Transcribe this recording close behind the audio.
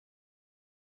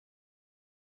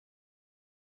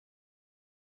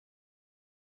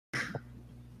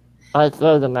I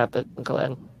throw the map at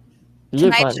Glenn.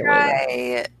 You Can I find a way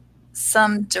there. try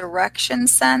some direction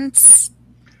sense?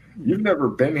 You've never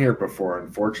been here before,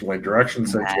 unfortunately. Direction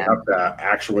sense, you Okay. have to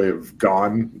actually have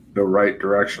gone the right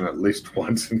direction at least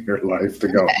once in your life to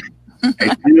go,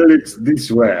 I feel it's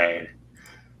this way.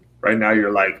 Right now,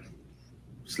 you're like,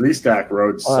 Sleestack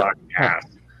Road suck ass.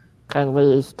 Can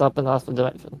we stop and ask the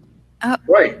direction?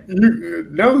 Right.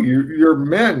 You're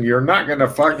men. You're not going to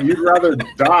fuck. You'd rather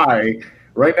die.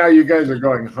 Right now, you guys are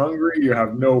going hungry. You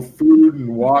have no food and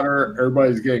water.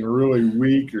 Everybody's getting really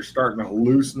weak. You're starting to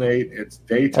hallucinate. It's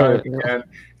daytime again.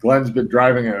 Glenn's been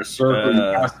driving in a circle. You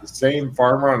passed the same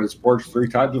farmer on his porch 3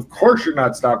 times. Of course, you're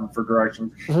not stopping for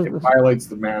directions. It violates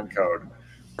the man code.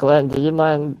 Glenn, do you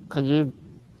mind? Could you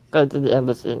go to the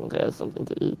embassy and get something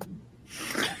to eat?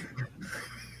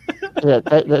 Yeah,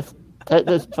 take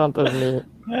this chunk of meat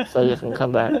so you can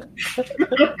come back.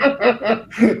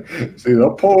 See,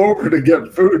 they'll pull over to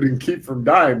get food and keep from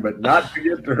dying, but not to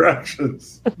get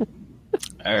directions.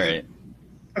 All right.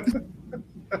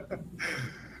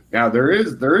 Now there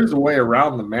is a way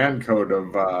around the man code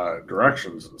of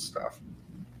directions and stuff.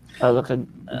 I look at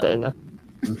Dana.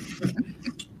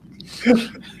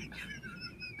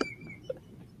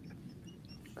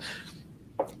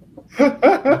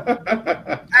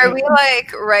 Are we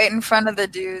like right in front of the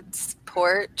dude's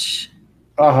porch?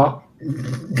 Uh-huh.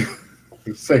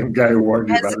 The same guy who warned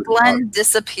you about Has it. Glenn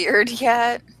disappeared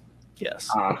yet? Yes.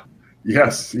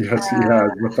 Yes, he has.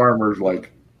 The farmer's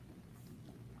like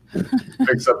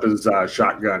picks up his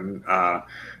shotgun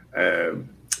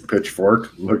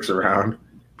pitchfork, looks around,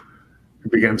 he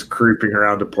begins creeping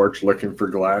around the porch looking for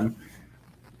Glenn.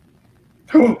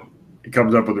 He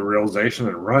comes up with a realization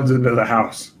and runs into the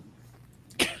house.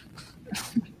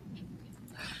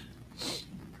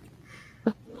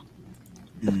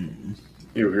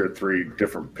 You hear 3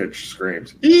 different pitched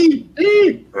screams. We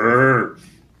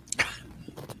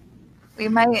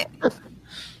might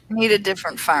need a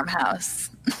different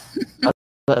farmhouse.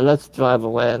 Let's drive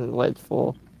away and wait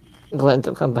for Glenn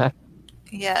to come back.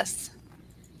 Yes.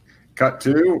 Cut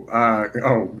to,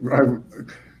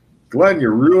 Glenn,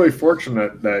 you're really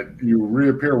fortunate that you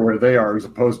reappear where they are as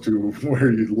opposed to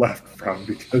where you left from,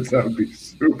 because that would be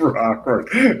super awkward.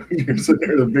 You're sitting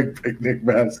there with a big picnic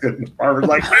basket and the farmer's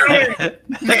like,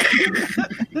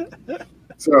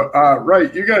 So,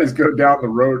 right, you guys go down the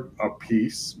road a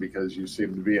piece because you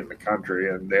seem to be in the country,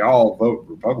 and they all vote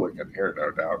Republican here,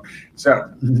 no doubt.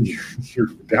 So, you're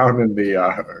down in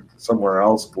the somewhere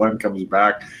else. Glenn comes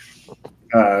back.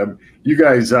 You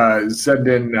guys send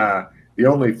in the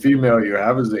only female you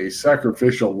have is a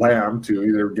sacrificial lamb to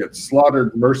either get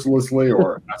slaughtered mercilessly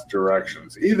or ask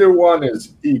directions. Either one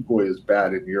is equally as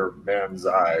bad in your man's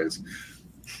eyes.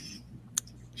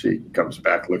 She comes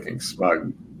back looking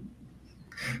smug.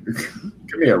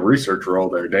 Give me a research roll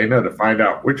there, Dana, to find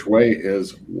out which way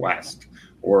is west,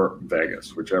 or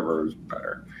Vegas, whichever is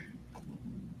better.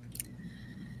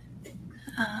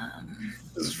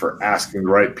 This is for asking the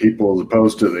right people as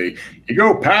opposed to you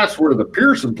go past where the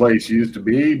Pearson place used to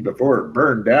be before it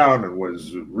burned down and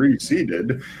was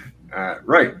reseeded.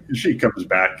 Right. She comes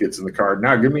back, gets in the car.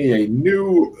 Now give me a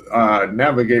new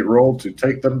navigate roll to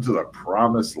take them to the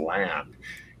promised land.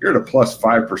 You're at a plus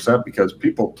 5% because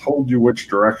people told you which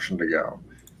direction to go.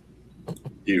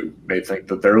 You may think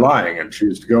that they're lying and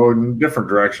choose to go in a different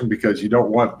direction because you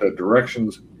don't want the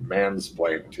directions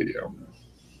mansplained to you.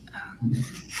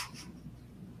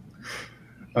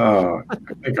 I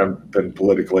think I've been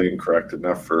politically incorrect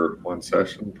enough for one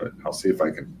session, but I'll see if I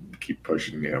can keep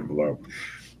pushing the envelope.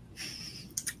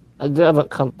 I do have a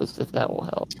compass if that will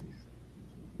help,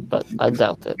 but I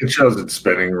doubt it. It shows it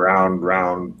spinning round,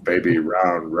 round, baby,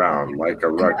 round, round, like a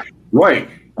rug. Right.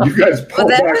 You guys pull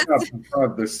back up in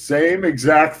front of the same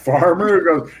exact farmer who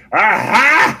goes,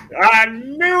 aha! I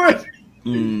knew it!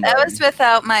 That was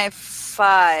without my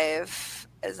 5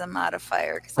 as a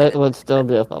modifier. It would still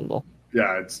be a fumble.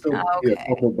 Yeah, it's still a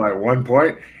fumble by 1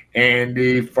 point. And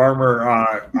the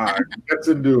farmer gets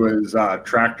into his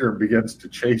tractor and begins to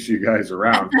chase you guys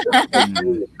around.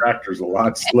 The tractor's a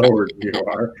lot slower than you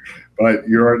are, but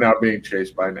you are now being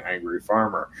chased by an angry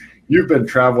farmer. You've been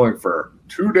traveling for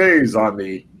 2 days on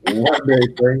the 1 day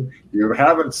thing. You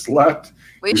haven't slept.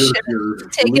 We should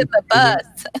have taken the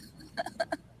bus.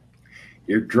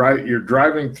 You're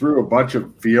driving through a bunch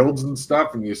of fields and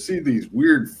stuff, and you see these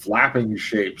weird flapping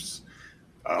shapes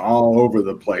all over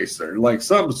the place. They're like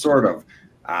some sort of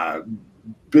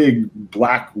big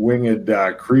black winged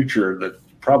creature that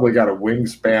probably got a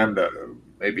wingspan to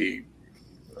maybe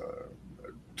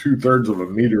 2/3 of a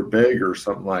meter big or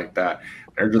something like that.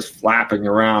 They're just flapping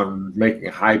around,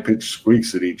 making high-pitched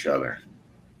squeaks at each other.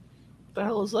 the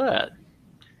hell is that?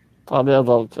 Probably a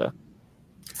vulture.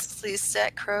 Sleaze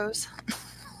stack crows.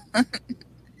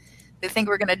 They think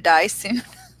we're gonna die soon.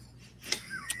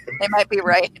 They might be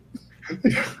right.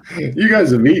 You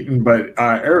guys have eaten, but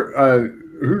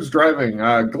who's driving?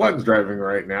 Glenn's driving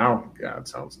right now. Yeah, it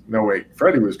sounds. No, wait.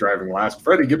 Freddie was driving last.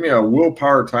 Freddie, give me a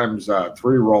willpower times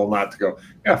 3 roll not to go.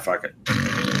 Yeah, fuck it.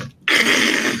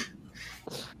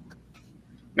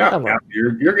 No,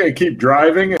 you're going to keep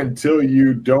driving until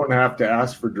you don't have to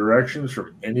ask for directions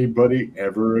from anybody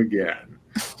ever again.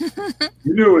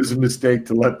 You knew it was a mistake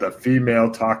to let the female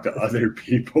talk to other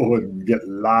people and get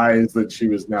lies that she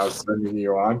was now sending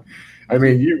you on. I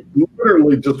mean, you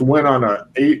literally just went on an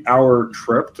 8-hour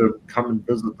trip to come and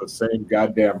visit the same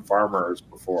goddamn farmer as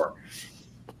before.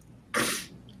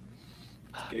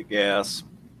 Get gas.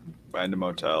 Find a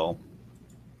motel.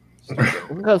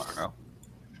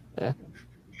 Yeah.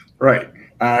 Right.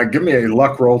 Give me a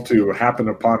luck roll to happen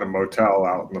upon a motel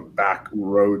out in the back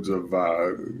roads of.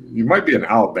 You might be in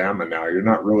Alabama now. You're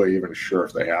not really even sure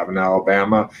if they have in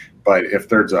Alabama, but if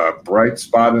there's a bright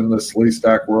spot in the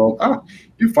Sleestack world,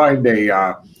 you find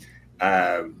a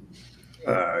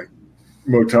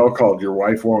motel called Your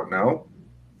Wife Won't Know.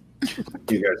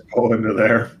 You guys pull into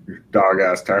there, your dog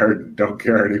ass tired, and don't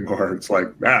care anymore. It's like,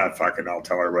 fucking, I'll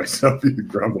tell her myself. You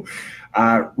grumble.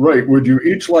 Right. Would you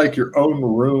each like your own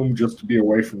room just to be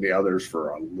away from the others for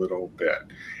a little bit?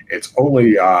 It's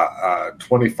only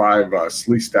 25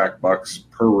 Sleestack bucks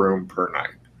per room per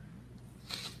night.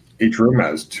 Each room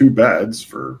has 2 beds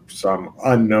for some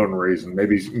unknown reason.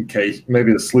 Maybe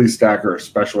the Sleestack are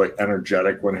especially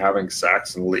energetic when having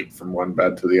sex and leap from one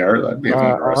bed to the other. That'd be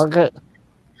interesting.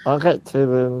 I'll get 2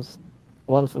 rooms,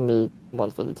 one for me,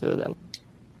 one for the 2 of them.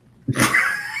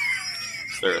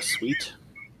 Is there a suite?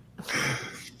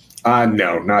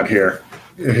 No, not here.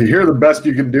 Here, the best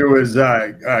you can do is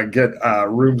get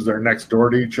rooms that are next door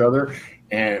to each other,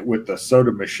 and with the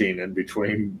soda machine in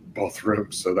between both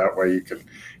rooms, so that way you can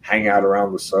hang out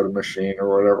around the soda machine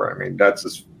or whatever. I mean, that's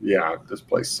just, this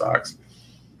place sucks.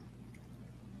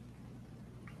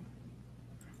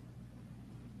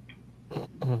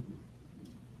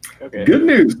 Okay. Good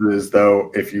news is,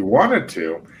 though, if you wanted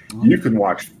to, you can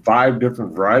watch 5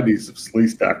 different varieties of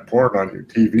Sleestack porn on your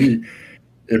TV.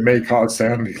 It may cause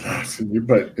sanity loss in you,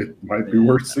 but it might be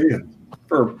worth seeing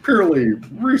for purely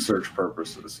research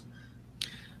purposes.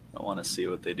 I want to see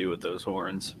what they do with those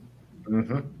horns.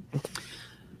 Mm-hmm.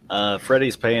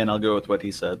 Freddie's paying. I'll go with what he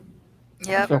said.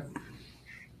 Yep.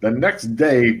 The next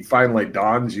day finally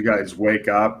dawns. You guys wake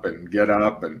up and get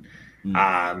up, and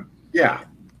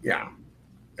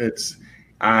it's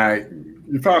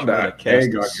you found an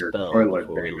egg on your toilet,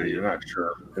 Dana. You're not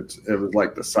sure. It was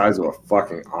like the size of a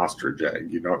fucking ostrich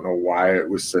egg. You don't know why it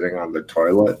was sitting on the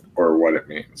toilet or what it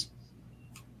means.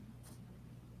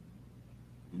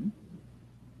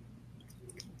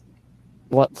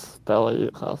 What spell are you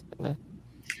casting me?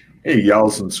 He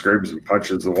yells and screams and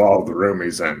punches the wall of the room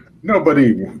he's in.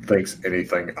 Nobody thinks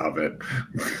anything of it.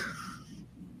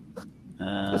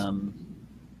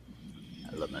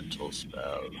 Elemental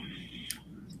spell.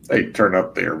 They turn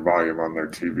up their volume on their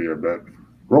TV a bit.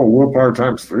 Roll willpower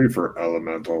times 3 for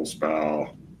elemental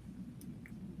spell.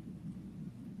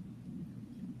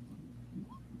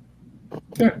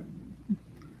 Yeah.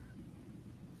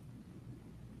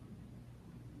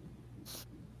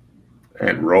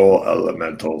 And roll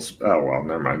elemental spell. Oh, well,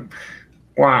 never mind.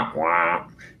 Wah, wah.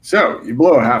 So, you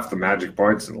blow half the magic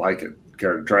points and like it.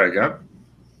 Care to try again?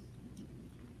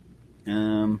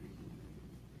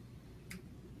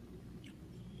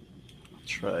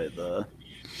 Try the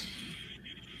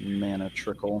mana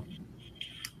trickle.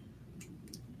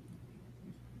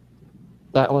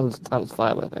 That one's times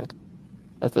 5, I think.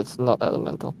 If it's not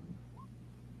elemental.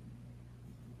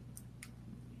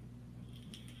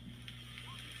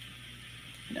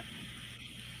 No.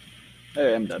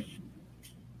 Hey, I'm done.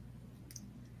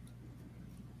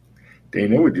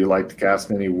 Dana, would you like to cast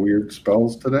any weird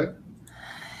spells today?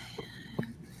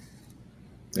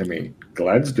 I mean,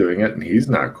 Glad's doing it, and he's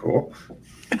not cool.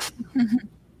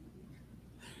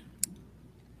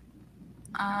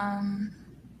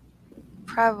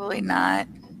 Probably not.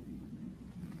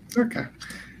 Okay.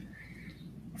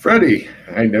 Freddie,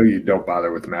 I know you don't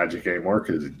bother with magic anymore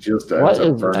because it just ends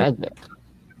up burning. Magic?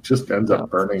 It just ends up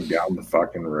burning down the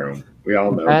fucking room. We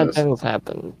all know Bad this. things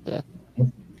happen, yeah.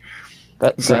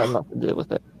 That's got nothing to do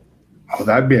with it. Oh,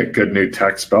 that'd be a good new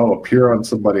tech spell. Appear on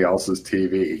somebody else's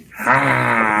TV.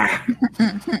 Ah!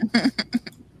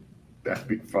 That'd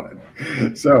be fun.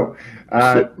 So,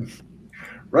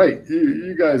 right,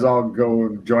 you guys all go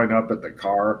and join up at the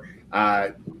car.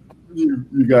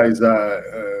 you guys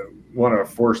want to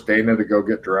force Dana to go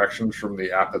get directions from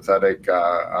the apathetic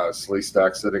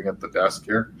Sleestack sitting at the desk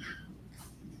here?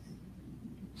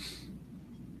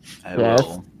 I Yes.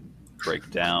 will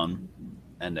break down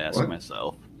and ask What?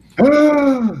 myself.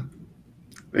 The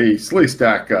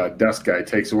Sleestack desk guy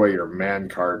takes away your man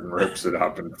card and rips it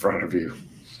up in front of you.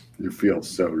 You feel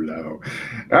so low.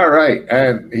 All right.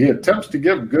 And he attempts to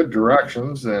give good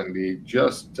directions, and he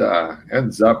just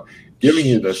ends up giving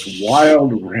you this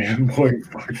wild, rambling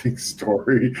fucking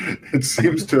story that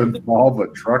seems to involve a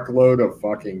truckload of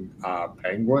fucking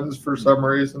penguins for some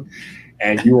reason.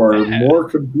 And you are Yeah. more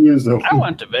confused than I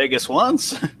went to Vegas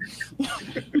once.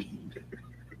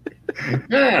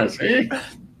 yeah, see?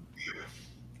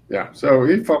 Yeah, so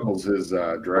he fumbles his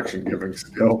direction-giving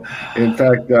skill. In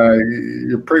fact,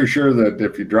 you're pretty sure that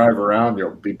if you drive around,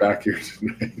 you'll be back here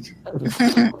tonight.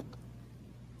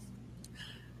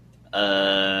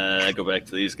 I go back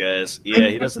to these guys. Yeah,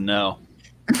 he doesn't know.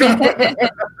 I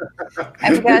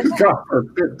forgot. He's gone for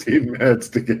 15 minutes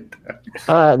to get that.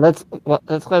 All right, let's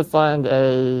go find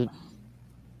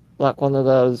one of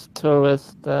those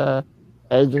tourist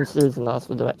agencies and ask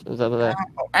for directions over there.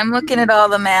 I'm looking at all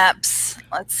the maps.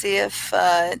 Let's see if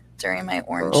during my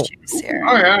orange juice here.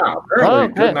 Oh, yeah. Apparently,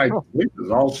 Okay. good night's sleep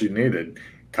is all she needed.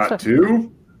 Cut to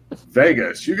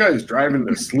Vegas. You guys driving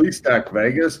to Sleestack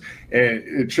Vegas, and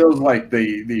it shows like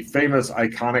the famous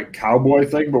iconic cowboy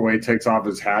thing, but when he takes off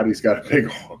his hat, he's got a big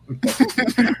horn. That's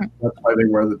why they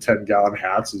wear the 10-gallon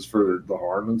hats, is for the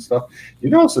horn and stuff. You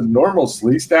notice the normal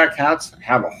Sleestack hats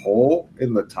have a hole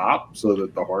in the top so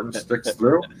that the horn sticks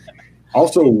through.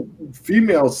 Also,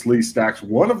 female Sleestacks,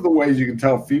 one of the ways you can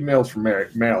tell females from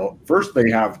male, first they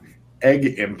have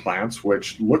egg implants,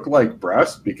 which look like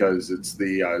breasts because it's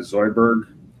the Zoidberg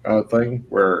thing,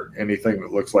 where anything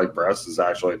that looks like breasts is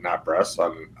actually not breasts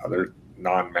on other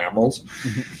non-mammals.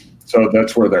 So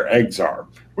that's where their eggs are,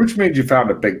 which means you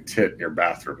found a big tit in your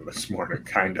bathroom this morning,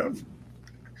 kind of.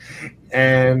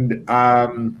 And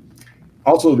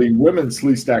also, the women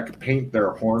Sleestack paint their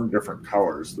horn different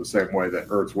colors, the same way that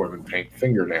Earth women paint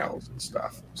fingernails and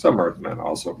stuff. Some Earth men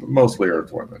also, but mostly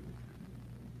Earth women.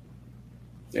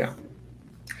 Yeah.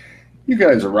 You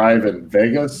guys arrive in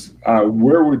Vegas.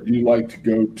 Where would you like to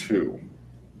go to?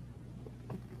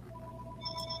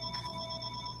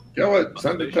 Kill it.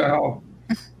 Send it to hell.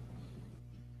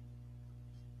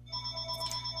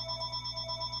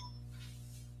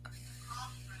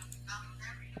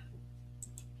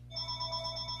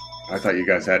 I thought you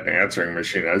guys had an answering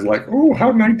machine. I was like, oh,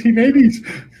 how 1980s.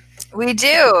 We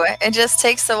do. It just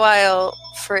takes a while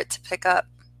for it to pick up.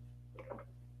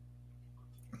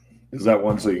 Is that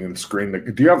one so you can screen the...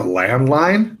 Do you have a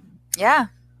landline? Yeah.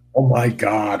 Oh, my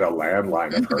God, a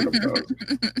landline. I've heard of those.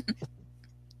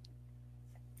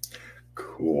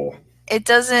 Cool. It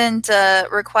doesn't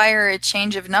require a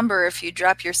change of number if you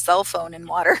drop your cell phone in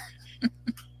water.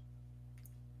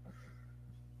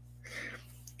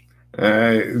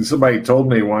 Somebody told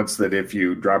me once that if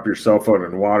you drop your cell phone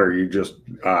in water, you just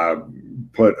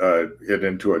put it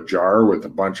into a jar with a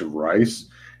bunch of rice,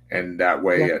 and that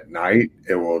way at night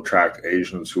it will attract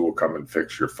Asians who will come and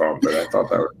fix your phone. But I thought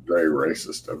that was very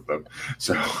racist of them.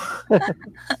 So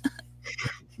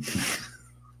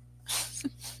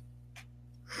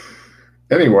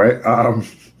anyway,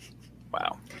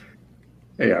 Wow.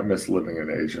 hey, I miss living in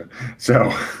Asia.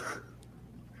 So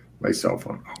my cell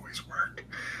phone always worked.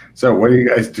 So what do you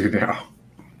guys do now?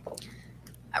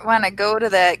 I want to go to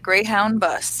that Greyhound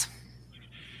bus.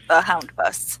 The Hound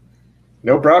bus.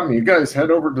 No problem. You guys head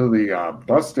over to the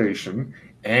bus station,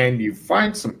 and you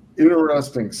find some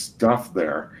interesting stuff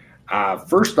there.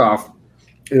 First off,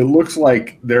 it looks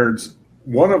like there's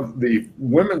one of the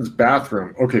women's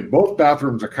bathroom. Okay, both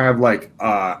bathrooms are kind of like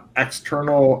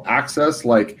external access,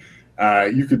 like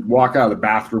you could walk out of the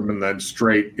bathroom and then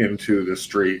straight into the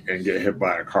street and get hit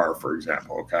by a car, for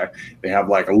example. Okay, they have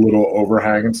like a little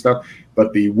overhang and stuff.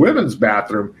 But the women's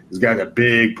bathroom has got a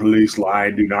big police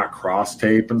line, do not cross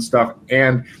tape and stuff.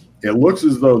 And it looks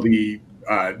as though the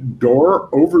door,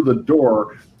 over the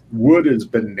door, wood has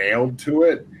been nailed to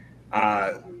it,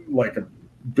 like a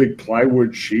big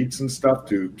plywood sheets and stuff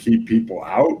to keep people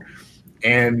out.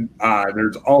 And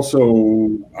there's also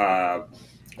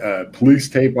police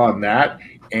tape on that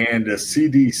and a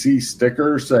CDC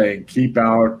sticker saying keep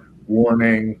out,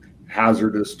 warning,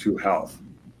 hazardous to health.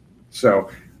 So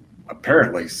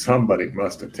apparently somebody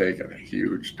must have taken a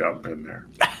huge dump in there.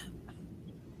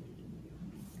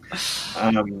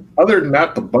 Other than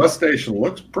that, the bus station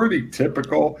looks pretty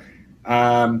typical.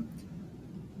 Give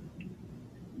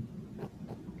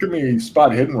me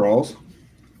spot hidden rolls.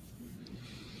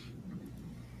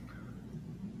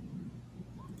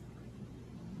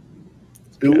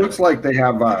 It looks like they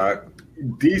have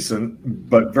decent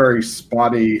but very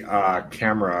spotty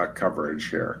camera coverage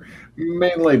here,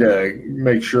 mainly to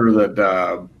make sure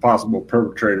that possible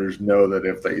perpetrators know that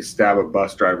if they stab a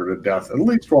bus driver to death, at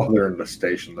least while they're in the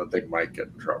station, that they might get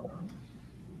in trouble.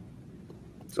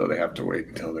 So they have to wait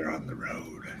until they're on the road.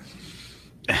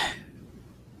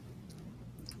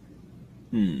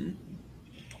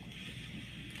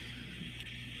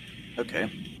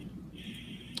 Okay.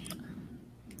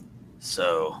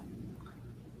 So,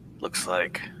 looks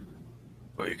like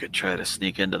we could try to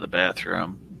sneak into the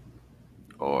bathroom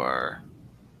or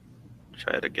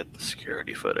try to get the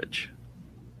security footage.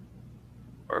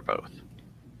 Or both.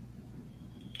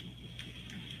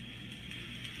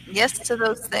 Yes to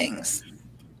those things.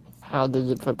 How did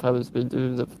you propose we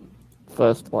do the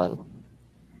first one?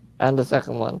 And the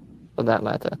second one, for that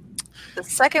matter. The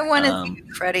second one is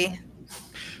you, Freddy.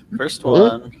 First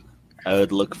one, I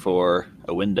would look for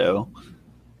a window.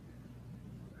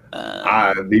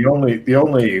 The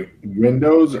only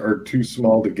windows are too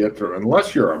small to get through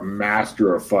unless you're a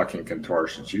master of fucking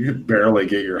contortions. You could barely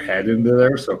get your head into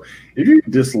there. So if you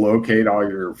dislocate all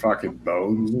your fucking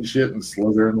bones and shit and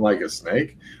slither in like a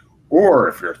snake, or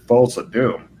if you're Thulsa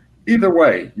Doom, either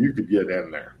way, you could get in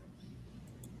there.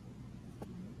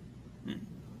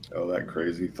 Oh, that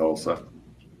crazy Thulsa.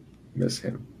 Miss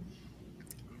him.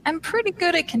 I'm pretty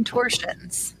good at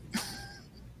contortions.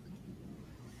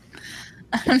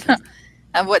 I don't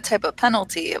know what type of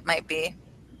penalty it might be.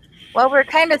 While we're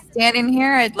kind of standing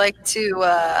here, I'd like to,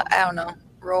 I don't know,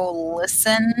 roll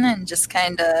listen and just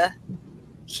kind of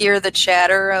hear the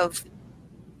chatter of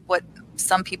what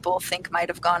some people think might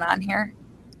have gone on here.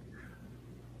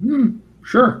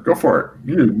 Sure, go for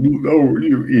it.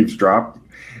 You eavesdrop.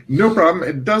 No problem.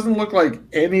 It doesn't look like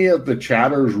any of the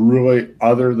chatters really,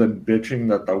 other than bitching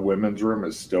that the women's room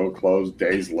is still closed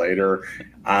days later.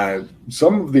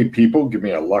 Some of the people, give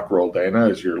me a luck roll, Dana,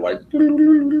 as you're like,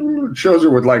 it shows her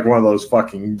with like one of those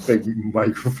fucking big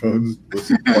microphones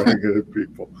pointing at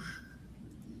people.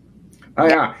 Oh,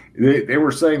 yeah. They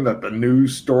were saying that the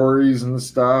news stories and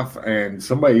stuff, and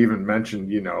somebody even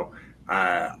mentioned,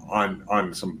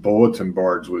 on some bulletin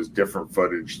boards was different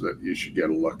footage that you should get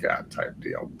a look at type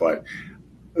deal. But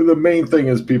the main thing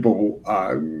is people,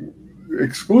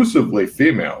 exclusively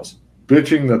females,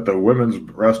 bitching that the women's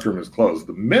restroom is closed.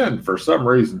 The men, for some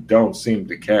reason, don't seem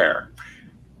to care.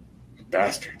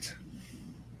 Bastards.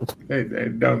 They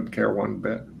don't care one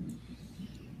bit.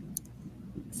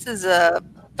 This is a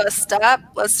bus stop.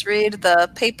 Let's read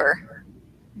the paper.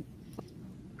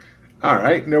 All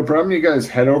right, no problem. You guys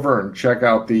head over and check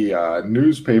out the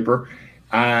newspaper.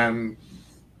 It's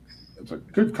a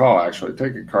good call, actually.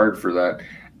 Take a card for that.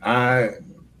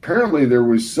 Apparently, there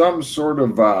was some sort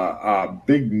of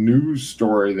big news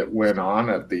story that went on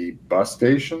at the bus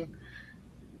station,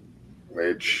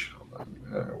 which I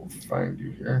will find you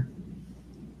here.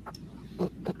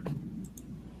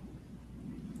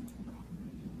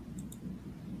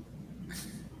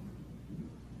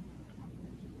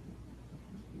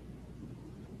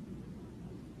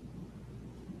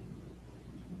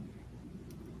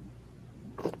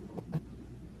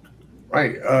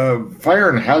 Right. Fire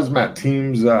and hazmat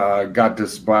teams got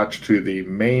dispatched to the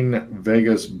main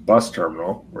Vegas bus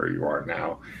terminal, where you are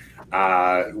now.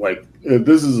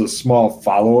 This is a small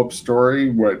follow-up story.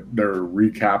 What they're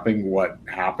recapping what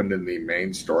happened in the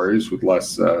main stories with less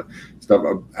stuff.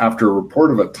 After a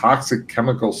report of a toxic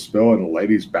chemical spill in a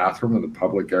ladies' bathroom in the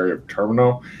public area of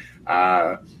terminal,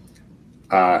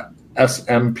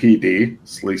 SMPD,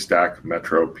 Sleestack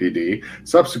Metro PD,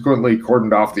 subsequently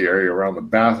cordoned off the area around the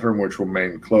bathroom, which will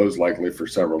remain closed likely for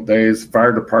several days. The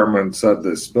fire department said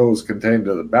the spill was contained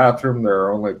to the bathroom. There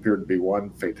only appeared to be one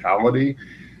fatality.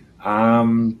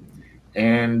 No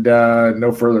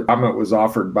further comment was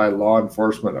offered by law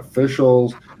enforcement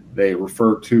officials. They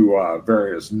refer to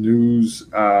various news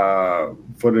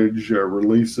footage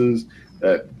releases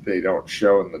that they don't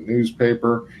show in the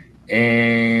newspaper.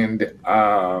 And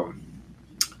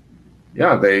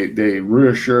they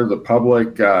reassure the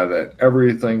public that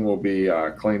everything will be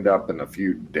cleaned up in a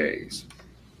few days.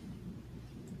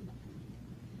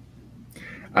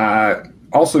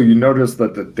 Also, you notice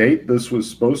that the date this was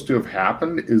supposed to have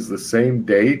happened is the same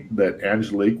date that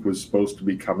Angelique was supposed to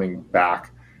be coming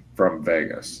back from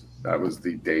Vegas. That was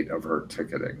the date of her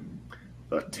ticketing.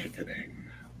 The ticketing.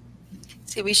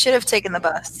 See, we should have taken the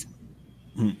bus.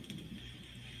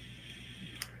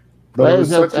 But it was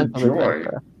such a joy.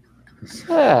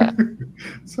 Yeah.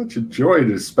 Such a joy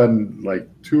to spend like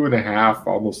 2.5,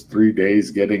 almost 3 days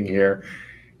getting here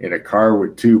in a car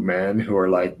with two men who are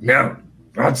like, no,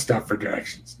 don't stop for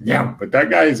directions. No, but that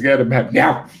guy's got a map.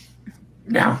 No.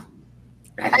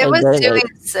 I was doing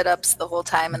sit-ups the whole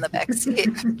time in the back seat.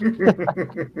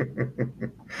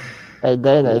 Hey,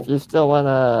 Dana, if you still want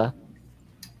to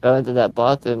go into that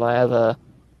bathroom,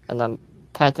 and I'm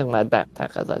patting my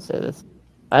backpack as I say this,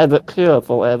 I have a cure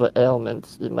for whatever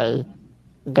ailments you may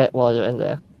get while you're in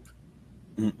there.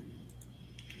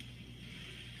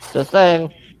 Just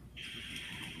saying,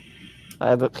 I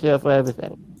have a cure for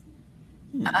everything.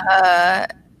 I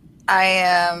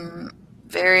am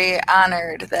very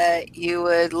honored that you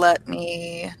would let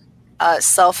me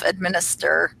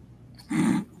self-administer.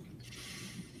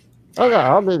 Oh no,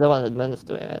 I'll be the one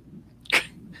administering it.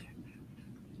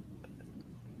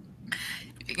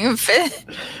 If you can fit,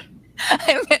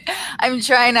 I'm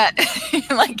trying not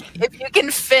like if you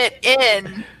can fit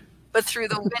in, but through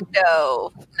the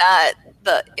window, not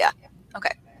the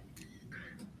okay.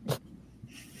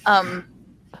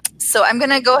 So I'm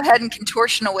gonna go ahead and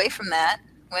contortion away from that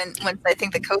once I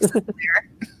think the coast is there.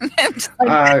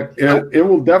 It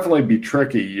will definitely be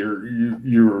tricky.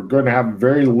 You're going to have a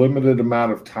very limited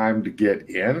amount of time to get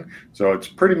in, so it's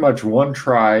pretty much one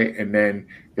try, and then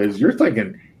because you're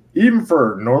thinking even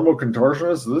for normal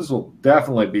contortionists, this will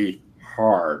definitely be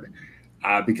hard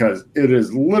because it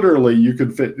is literally you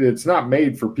could fit. It's not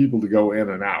made for people to go in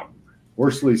and out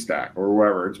or sleeve stack or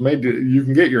whatever. It's made to you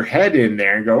can get your head in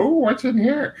there and go, oh, what's in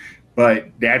here?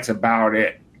 But that's about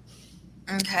it.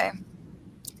 Okay.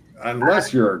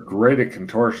 Unless you're great at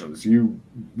contortions. You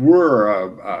were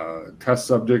a test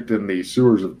subject in the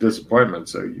sewers of disappointment,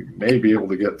 so you may be able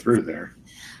to get through there.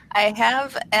 I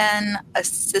have an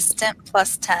assistant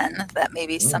plus 10 that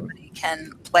maybe somebody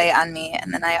can play on me,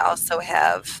 and then I also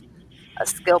have a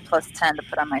skill plus 10 to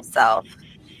put on myself.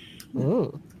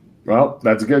 Well,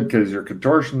 that's good because your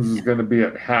contortions is going to be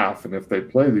at half, and if they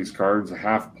play these cards, a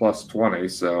half plus 20,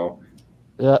 so...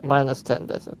 Yeah, minus 10,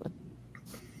 basically.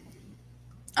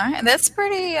 All right, that's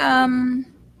pretty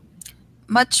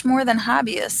much more than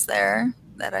hobbyists there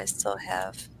that I still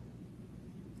have.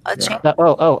 Before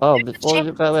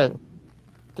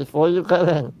you go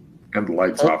in. And the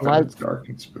lights off and it's dark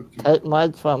and spooky. Take my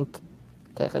trump,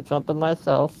 take a trump of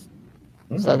myself,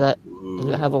 so that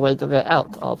you have a way to get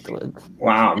out afterwards.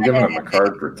 Wow, I'm giving him a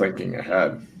card for thinking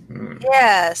ahead.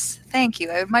 Yes, thank you.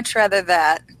 I would much rather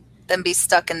that than be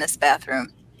stuck in this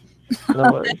bathroom.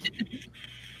 No worries.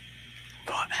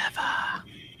 Forever.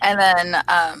 And then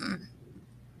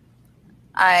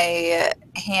I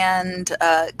hand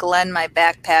Glenn my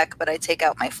backpack, but I take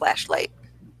out my flashlight.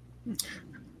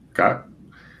 Okay.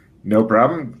 No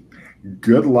problem.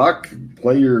 Good luck.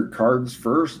 Play your cards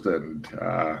first and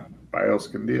bios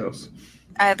con dios.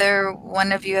 Either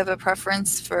one of you have a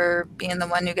preference for being the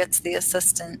one who gets the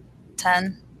assistant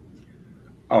 10?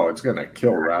 Oh, it's going to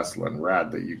kill Wrestling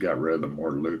Rad that you got rid of the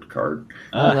more loot card.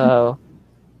 Oh, no.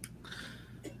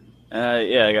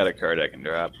 Yeah, I got a card I can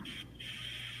drop.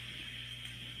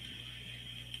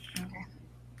 Okay.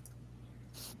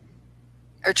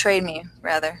 Or trade me,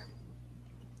 rather.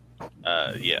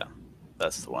 Yeah,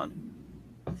 that's the one.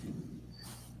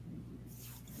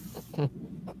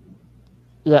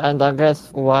 Yeah, and I guess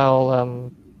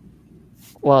while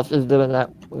she's doing that,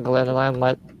 Glenn and I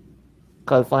might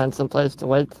go find some place to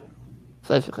wait,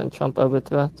 so she can jump over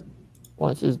to us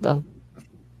once she's done.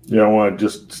 You don't want to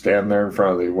just stand there in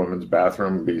front of the women's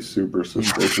bathroom and be super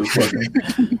suspicious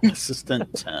looking?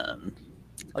 Assistant 10.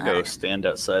 I'll go stand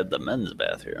outside the men's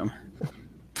bathroom.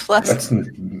 Plus, that's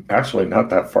actually not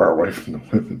that far away from the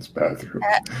women's bathroom.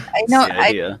 I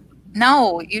know.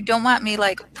 No, you don't want me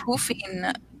like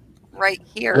poofing right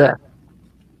here. Yeah,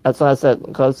 that's why I said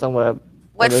go somewhere.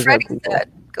 What Freddie said.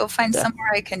 Go find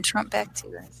somewhere I can trump back to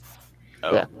this.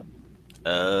 Oh. Yeah.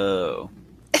 Oh.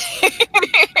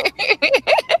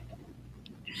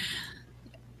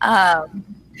 Well,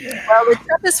 the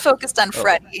trump is focused on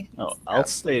Freddie. Oh, I'll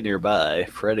stay nearby.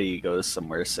 Freddie goes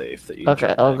somewhere safe that you.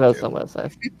 Okay, I'll go somewhere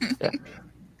safe. Yeah.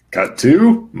 Cut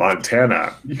to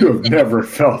Montana. You have never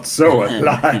felt so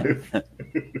alive.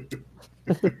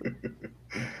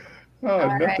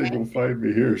 Nothing will find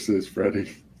me here, says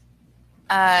Freddie.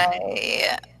 Not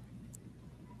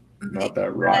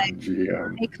that rotten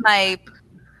GM. Make my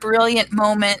brilliant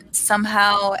moment.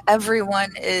 Somehow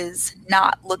everyone is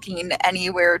not looking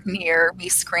anywhere near me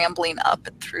scrambling up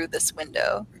and through this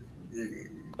window.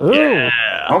 Ooh. Yeah.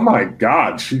 Oh my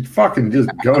God. She fucking just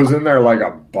goes in there like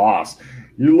a boss.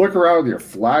 You look around with your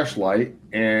flashlight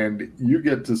and you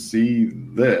get to see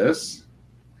this.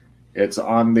 It's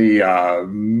on the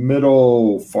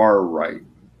middle far right.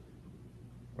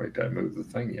 Wait, did I move the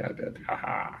thing? Yeah, I did.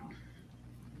 Haha.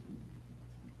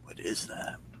 What is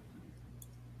that?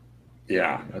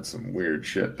 Yeah, that's some weird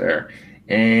shit there.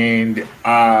 And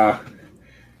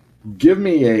Give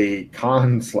me a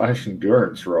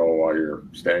con/endurance roll while you're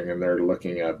standing there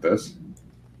looking at this.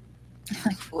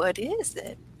 Like, what is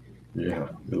it? Yeah,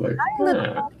 you're like, Hi,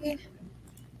 little buddy.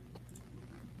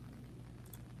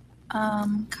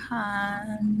 Con.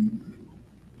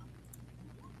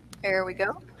 There we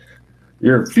go.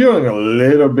 You're feeling a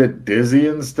little bit dizzy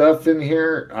and stuff in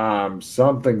here.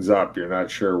 Something's up. You're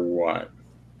not sure what.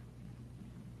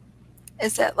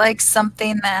 Is it like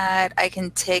something that I can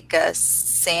take a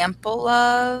sample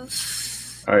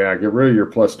of? Oh yeah, get rid of your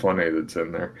 +20 that's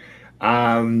in there.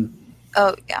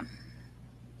 Oh yeah.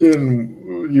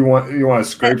 You want to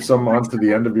scrape some onto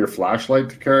the end of your flashlight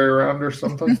to carry around or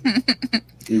something?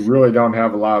 You really don't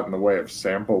have a lot in the way of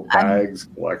sample bags,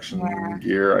 collection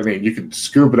gear. I mean, you can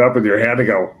scoop it up with your hand and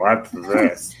go, "What's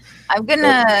this?" I'm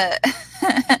gonna,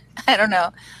 I don't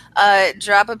know,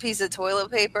 drop a piece of toilet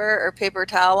paper or paper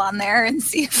towel on there and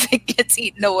see if it gets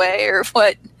eaten away or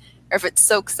what, or if it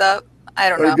soaks up. I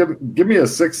don't know. Give me a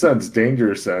sixth sense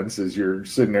danger sense as you're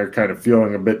sitting there kind of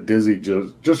feeling a bit dizzy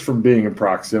just from being in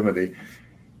proximity.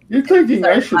 You're thinking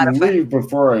I should leave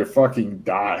before I fucking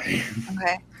die.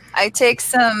 Okay. I take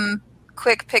some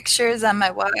quick pictures on my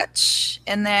watch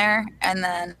in there, and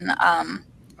then I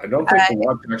don't think the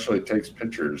watch actually takes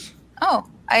pictures. Oh,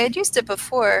 I had used it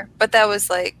before, but that was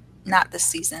like not this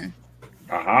season.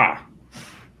 Aha.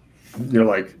 You're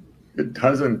like, it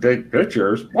doesn't take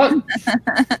pictures. What?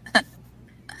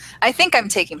 I think I'm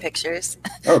taking pictures.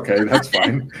 Okay, that's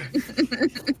fine.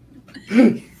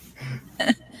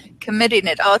 Committing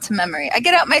it all to memory. I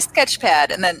get out my sketch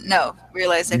pad and then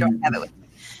realize I don't have it with me.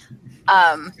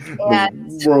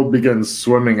 The world begins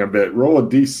swimming a bit. Roll a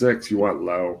d6. You want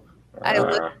low.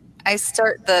 I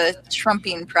start the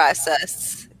trumping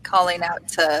process, calling out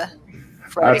to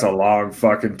Freddie. That's a long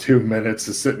fucking 2 minutes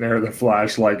of sitting there with a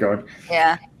flashlight going.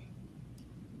 Yeah.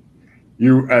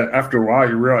 You after a while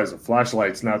you realize a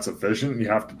flashlight's not sufficient. You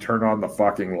have to turn on the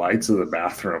fucking lights of the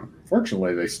bathroom.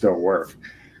 Fortunately, they still work.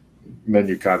 And then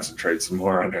you concentrate some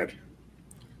more on it.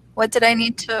 What did I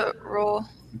need to roll?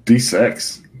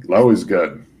 D6. Low is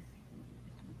good.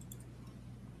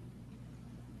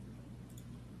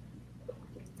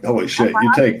 Holy shit,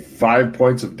 you take 5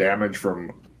 points of damage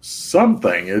from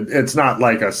something. It's not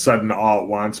like a sudden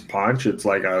all-at-once punch. It's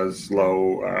like a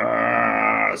slow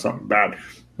something bad.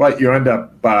 But you end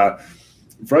up...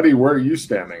 Freddie, where are you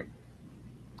standing?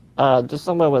 Just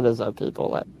somewhere where there's no people.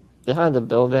 Like behind the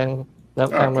building. No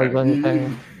cameras or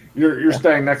anything. You're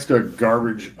staying next to a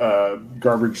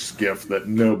garbage skiff that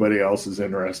nobody else is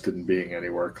interested in being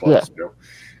anywhere close to.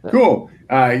 Cool.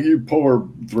 You pull her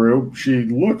through. She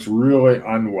looks really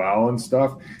unwell and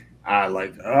stuff.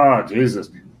 Like, oh,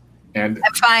 Jesus. And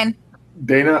I'm fine.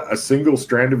 Dana, a single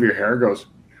strand of your hair goes.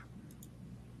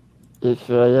 You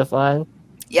sure you're fine?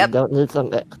 Yep. You don't need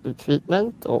some extra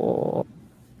treatment or?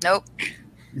 Nope.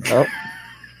 Nope.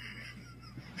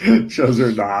 Shows her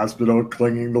in the hospital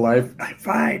clinging to life. I'm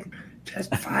fine.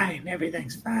 Just fine.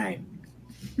 Everything's fine.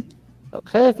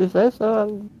 Okay, if you say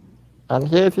so. I'm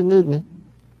here if you need me.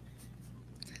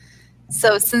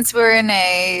 So since we're in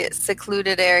a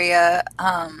secluded area,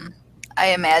 I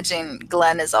imagine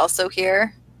Glenn is also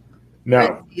here.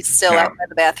 No. He's still out by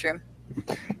the bathroom.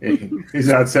 He's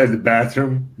outside the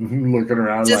bathroom looking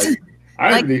around like,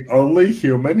 I'm the only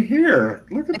human here.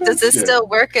 Look at Does this shit. still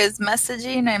work as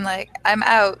messaging? I'm like, I'm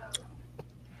out.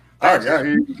 Oh, yeah,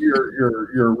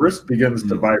 your wrist begins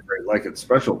to vibrate like it's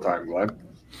special time, Glenn.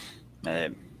 I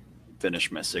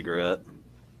finish my cigarette.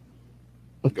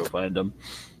 Go find him.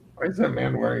 Why is that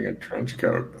man wearing a trench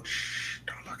coat? Shh,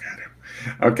 don't look at him.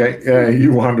 Okay,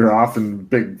 you wander off and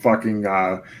big fucking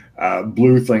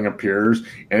blue thing appears.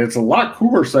 And it's a lot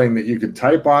cooler saying that you could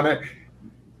type on it.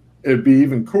 It'd be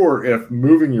even cooler if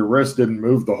moving your wrist didn't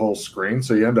move the whole screen.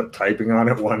 So you end up typing on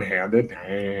it one-handed.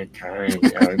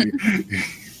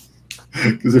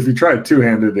 Because if you try it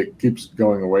two-handed, it keeps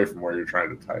going away from where you're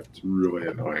trying to type. It's really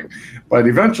annoying. But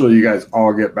eventually you guys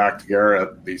all get back together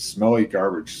at the smelly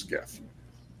garbage skiff.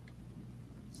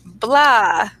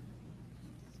 Blah.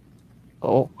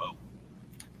 Oh.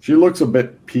 She looks a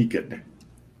bit peaked.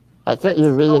 I think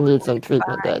you really need some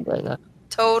treatment there, Dana.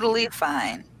 Totally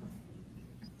fine.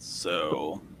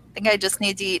 So I think I just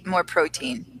need to eat more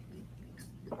protein.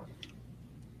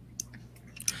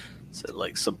 is it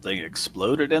like something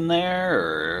exploded in there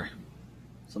or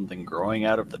something growing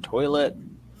out of the toilet?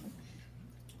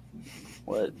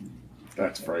 What?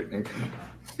 That's frightening.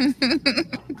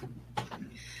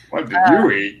 What did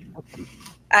you eat?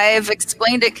 I've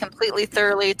explained it completely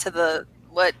thoroughly to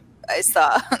what I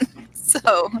saw.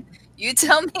 So you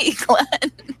tell me,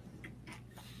 Glenn.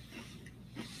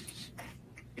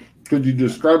 Could you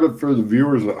describe it for the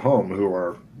viewers at home who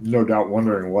are no doubt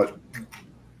wondering what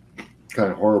kind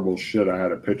of horrible shit I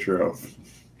had a picture of?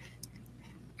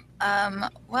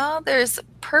 Well, there's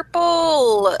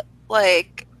purple,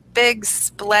 like, big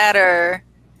splatter,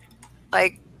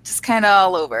 like, just kind of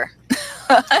all over.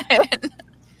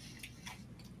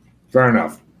 Fair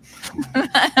enough.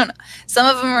 I don't know. Some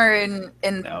of them are in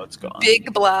Now it's gone.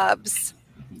 big blobs,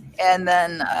 and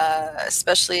then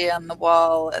especially on the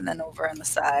wall, and then over on the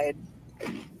side.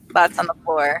 Lots on the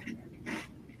floor.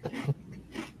 I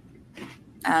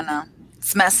don't know.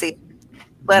 It's messy.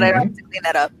 But I don't have to clean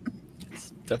that up. It's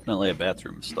definitely a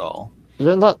bathroom stall.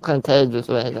 You're not contagious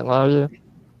or anything, are you?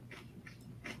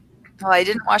 Well, I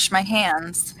didn't wash my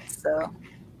hands, so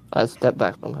I stepped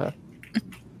back from her.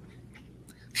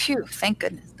 phew, thank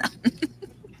goodness.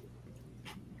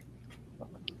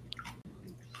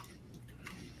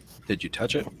 Did you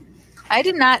touch it? I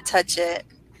did not touch it.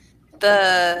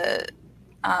 The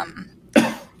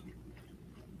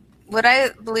what I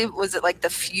believe was it like the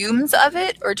fumes of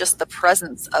it or just the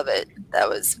presence of it that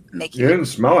was making You it. didn't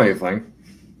smell anything.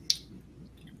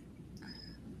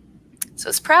 So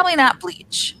it's probably not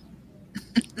bleach.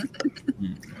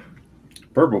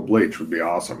 Purple bleach would be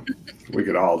awesome. We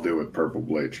could all do with purple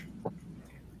bleach.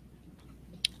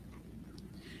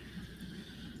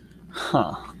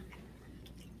 Huh.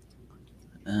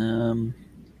 Well,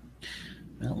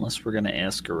 unless we're gonna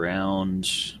ask around.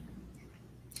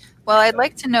 Well, I'd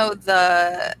like to know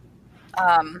the.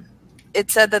 It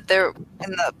said that there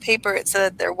in the paper. It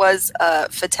said that there was a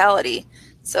fatality,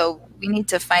 so we need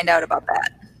to find out about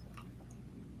that.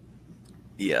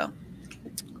 Yeah.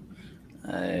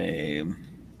 I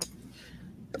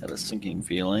have a sinking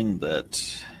feeling that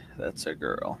that's a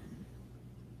girl.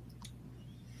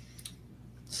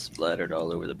 Splattered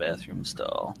all over the bathroom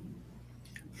stall.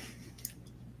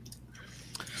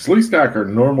 Sleestack are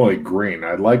normally green.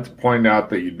 I'd like to point out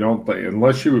that you don't,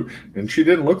 unless you, and she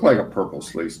didn't look like a purple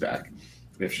Sleestack.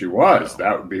 If she was,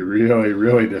 that would be really,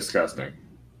 really disgusting.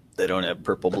 They don't have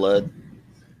purple blood.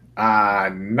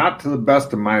 Not to the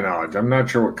best of my knowledge. I'm not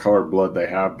sure what color blood they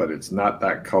have, but it's not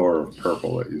that color of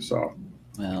purple that you saw.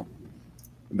 Well,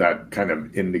 That kind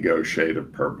of indigo shade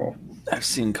of purple. I've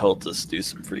seen cultists do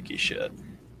some freaky shit.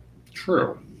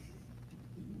 True.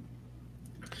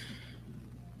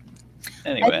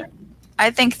 Anyway,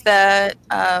 I think that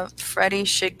Freddie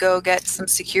should go get some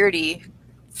security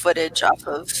footage off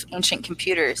of ancient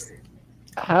computers.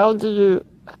 How do you...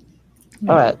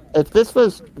 Alright, if this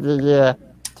was the year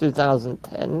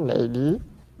 2010, maybe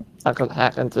I could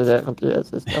hack into their computer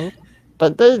system.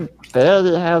 But they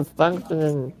barely have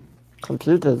functioning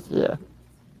computers here.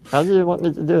 How do you want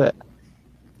me to do it?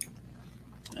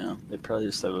 yeah, they probably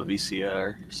just have a VCR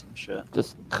or some shit.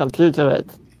 Just computer it.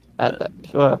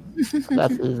 Sure,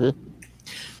 that's easy.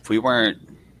 If we weren't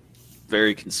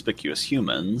very conspicuous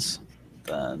humans,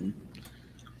 then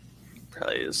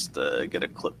probably just get a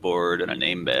clipboard and a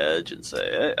name badge and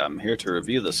say, hey, I'm here to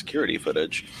review the security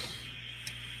footage.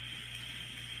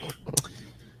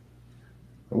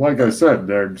 Like I said,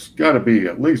 there's got to be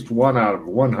at least 1 out of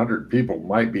 100 people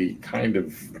might be kind of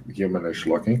humanish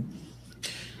looking.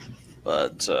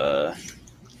 But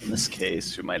in this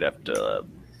case, we might have to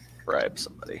bribe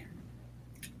somebody.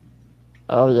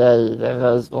 Oh yeah, there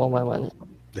goes all my money.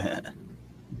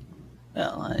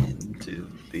 Well, do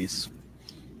these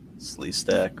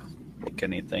Sleestack look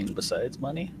anything besides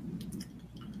money?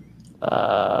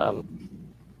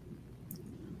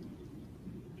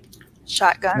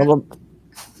 Shotgun. Well,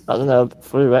 I don't know,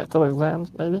 free rectal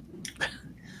exams, maybe?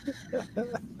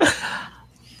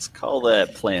 Let's call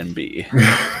that Plan B.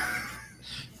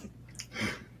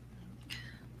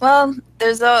 Well,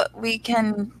 we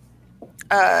can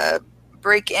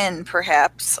break in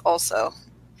perhaps also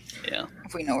Yeah.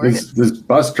 if we know where it is. This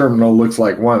bus terminal looks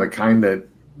like one of the kind that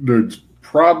there's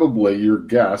probably your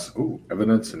guess.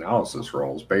 Evidence analysis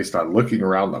rolls based on looking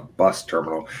around the bus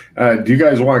terminal. Do you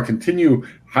guys want to continue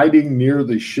hiding near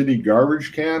the shitty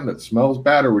garbage can that smells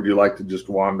bad, or would you like to just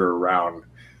wander around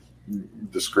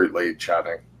discreetly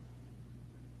chatting?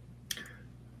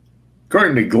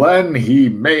 According to Glenn, he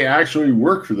may actually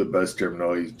work for the bus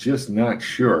terminal. He's just not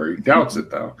sure. He doubts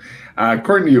it, though.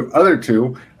 According to you other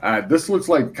two, this looks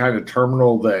like the kind of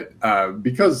terminal that,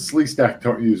 because Sleestack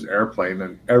don't use airplane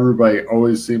and everybody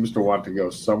always seems to want to go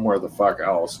somewhere the fuck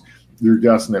else, you're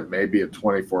guessing it may be a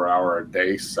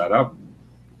 24-hour-a-day setup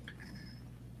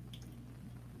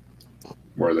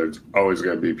where there's always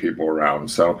going to be people around.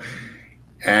 So,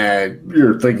 and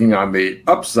you're thinking on the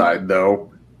upside, though,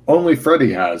 only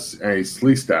Freddie has a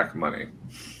Sleestack money.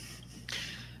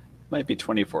 Might be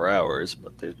 24 hours,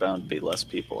 but there's bound to be less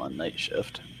people on night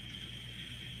shift.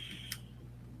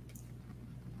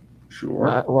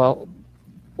 Sure. Well,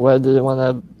 where do you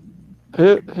want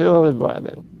to? Who are we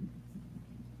bribing?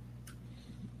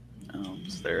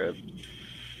 Is there a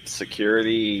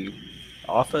security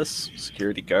office?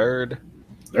 Security guard?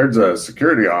 There's a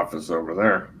security office over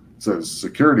there. It says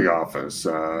security office.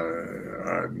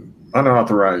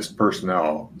 Unauthorized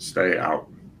personnel, stay out.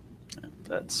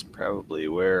 That's probably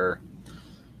where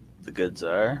the goods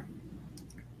are.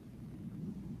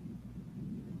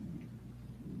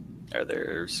 Are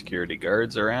there security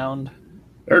guards around?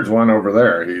 There's one over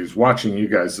there. He's watching you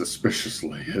guys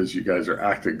suspiciously as you guys are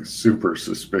acting super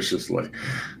suspiciously.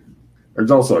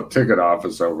 There's also a ticket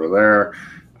office over there.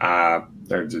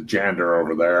 There's a janitor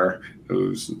over there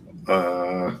who's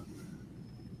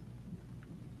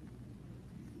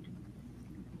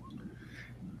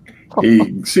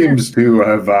he seems to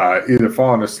have either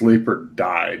fallen asleep or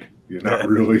died. You're not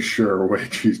really sure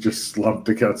which. He's just slumped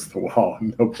against the wall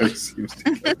and nobody seems to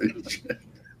give a shit.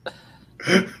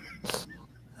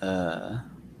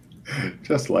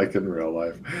 Just like in real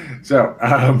life. So,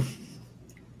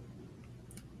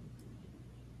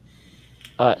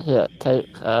 Here, take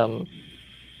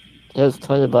here's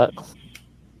 $20,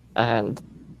 and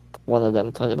one of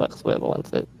them $20 whoever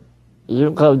wants it. You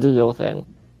go do your thing.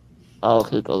 I'll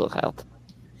keep a lookout.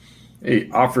 he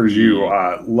offers you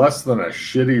less than a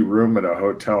shitty room at a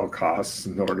hotel costs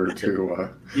in order to.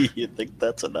 You think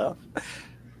that's enough?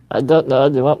 I don't know.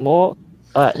 Do you want more?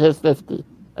 All right, here's 50.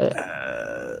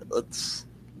 Let's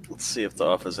see if the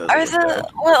office has.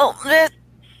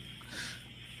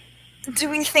 Do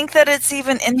we think that it's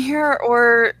even in here,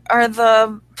 or are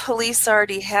the police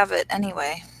already have it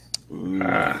anyway?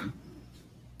 I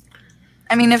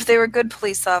mean, if they were good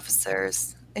police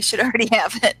officers, they should already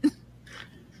have it.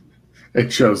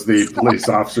 It shows the police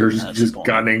officers just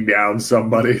gunning down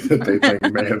somebody that they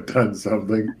think may have done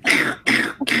something.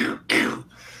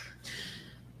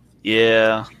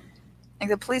 Yeah. Like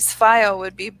the police file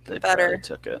would be They better. probably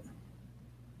took it.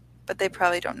 But they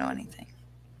probably don't know anything.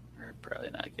 We're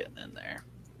probably not getting in there.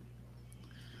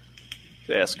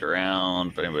 Ask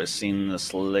around if anybody's seen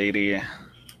this lady,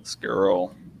 this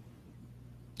girl.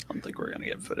 I don't think we're going to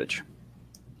get footage.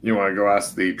 You want to go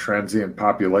ask the transient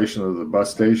population of the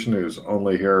bus station who's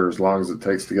only here as long as it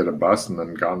takes to get a bus and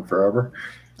then gone forever?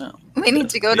 No. We need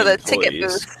to go to the ticket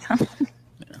booth.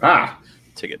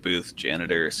 Ticket booth,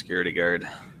 janitor, security guard.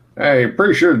 Hey,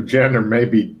 pretty sure the janitor may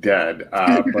be dead,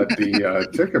 but the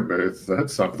ticket booth,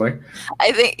 that's something.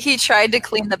 I think he tried to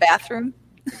clean the bathroom.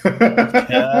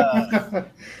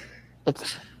 God.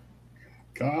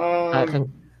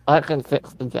 I can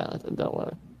fix the janitor, don't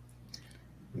worry.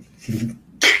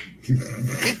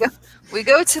 We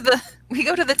go to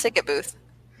the ticket booth.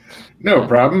 No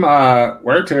problem.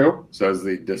 Where to? Says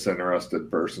the disinterested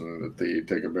person at the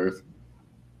ticket booth.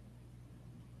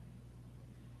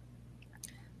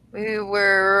 We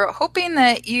were hoping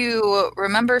that you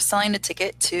remember selling a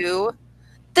ticket to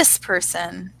this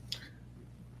person.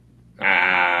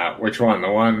 Which one? The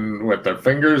one with the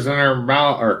fingers in her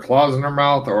mouth or claws in her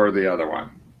mouth, or the other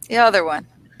one? The other one.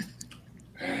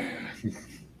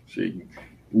 She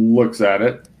looks at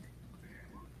it.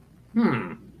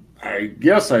 I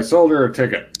guess I sold her a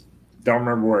ticket. Don't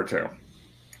remember where to.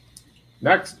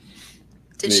 Next.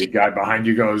 The guy behind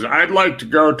you goes, I'd like to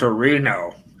go to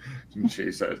Reno. And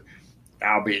she says,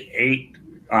 that'll be 8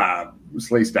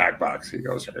 Slee Stack bucks. He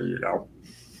goes, here you go.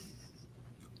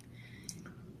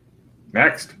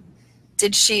 Next.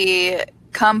 Did she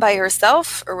come by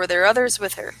herself, or were there others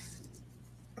with her?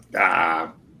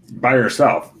 By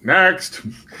herself. Next.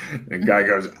 The guy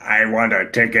goes, I want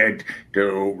a ticket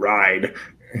to ride.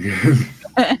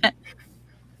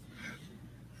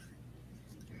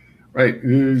 Right.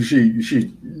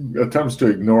 She attempts to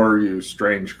ignore you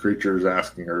strange creatures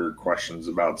asking her questions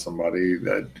about somebody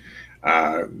that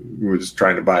was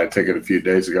trying to buy a ticket a few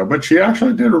days ago. But she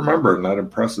actually did remember, and that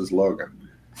impresses Logan.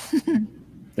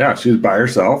 Yeah, she was by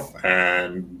herself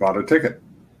and bought a ticket.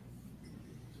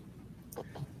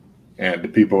 And the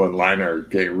people in line are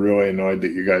getting really annoyed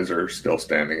that you guys are still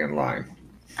standing in line.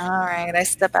 All right, I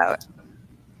step out.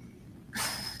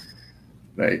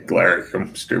 They glare at you,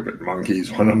 stupid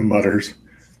monkeys, one of them mutters.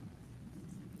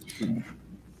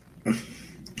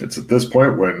 It's at this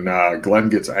point when Glenn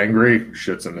gets angry,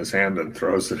 shits in his hand, and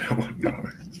throws it at one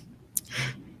another.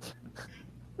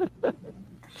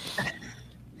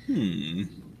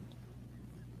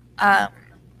 I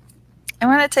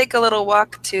want to take a little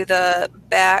walk to the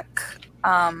back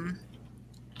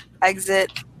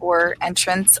exit or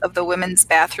entrance of the women's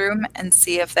bathroom and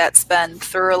see if that's been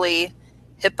thoroughly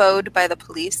hippoed by the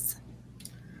police.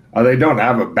 They don't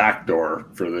have a back door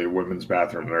for the women's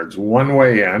bathroom. There's one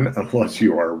way in, unless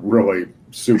you are really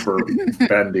super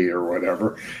bendy or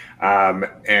whatever. I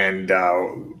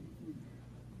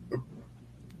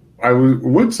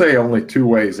would say only two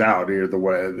ways out, either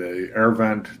the air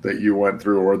vent that you went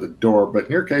through or the door, but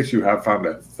in your case, you have found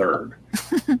a third.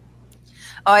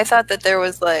 Oh, I thought that there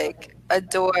was like a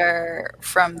door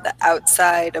from the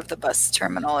outside of the bus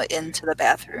terminal into the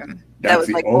bathroom. That's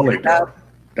the only door.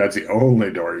 That's the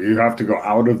only door. You have to go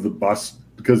out of the bus,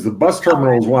 because the bus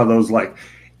terminal is one of those, like,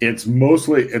 it's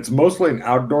mostly an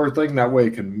outdoor thing. That way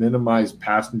it can minimize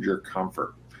passenger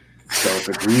comfort. So if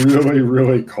it's really,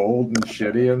 really cold and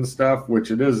shitty and stuff, which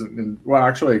it isn't, well,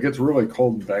 actually, it gets really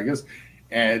cold in Vegas,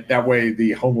 and that way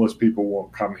the homeless people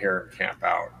won't come here and camp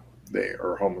out. They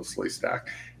are homelessly stacked.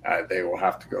 They will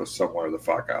have to go somewhere the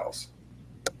fuck else,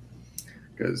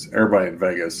 because everybody in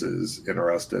Vegas is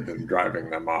interested in driving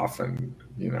them off and,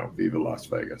 Viva Las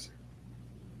Vegas.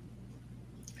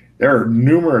 There are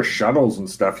numerous shuttles and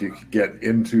stuff you could get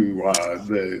into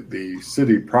the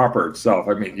city proper itself.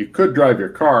 I mean, you could drive your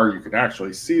car. You could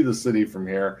actually see the city from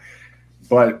here.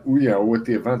 But, with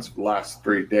the events of the last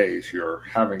 3 days, you're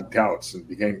having doubts and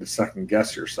beginning to second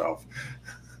guess yourself.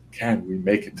 Can we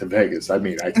make it to Vegas? I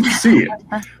mean, I can see it,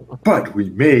 but we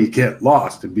may get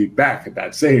lost and be back at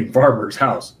that same farmer's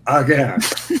house again.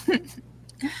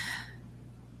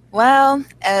 Well,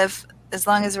 as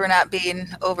long as we're not being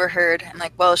overheard, I'm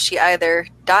like, well, she either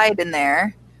died in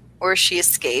there, or she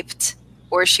escaped,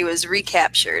 or she was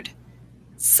recaptured.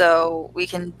 So we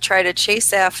can try to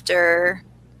chase after,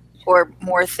 or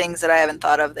more things that I haven't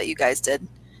thought of that you guys did.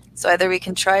 So either we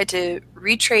can try to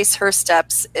retrace her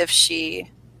steps if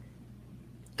she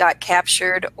got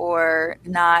captured or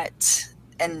not,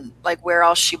 and like where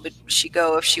else would she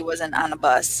go if she wasn't on a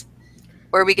bus,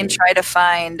 or we can try to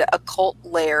find a cult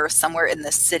lair somewhere in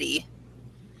the city.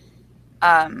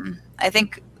 I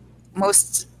think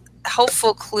most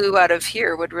helpful clue out of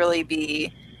here would really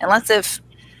be, unless if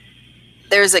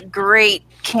there's a great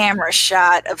camera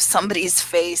shot of somebody's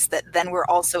face that then we're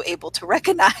also able to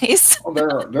recognize.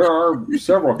 Well, there are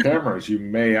several cameras. You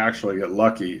may actually get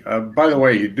lucky. By the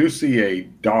way, you do see a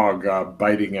dog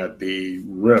biting at the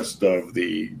wrist of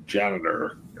the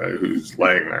janitor who's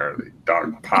laying there. The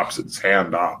dog pops its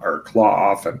hand off, or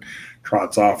claw off, and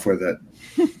trots off with it.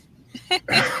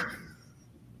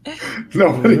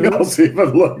 Nobody else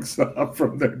even looks up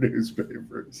from their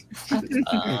newspapers.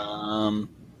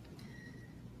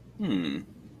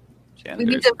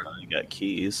 Janitor's probably got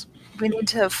keys. We need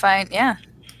to find out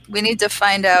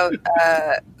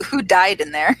who died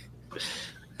in there.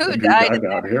 Who died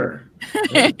out here?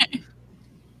 Yeah.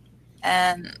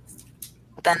 And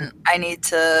then I need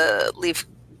to leave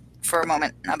for a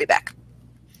moment, and I'll be back.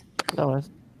 No worries.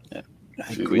 Yeah.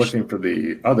 She's looking for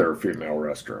the other female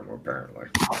restroom, apparently.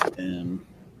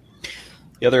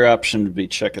 The other option would be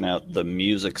checking out the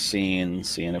music scene,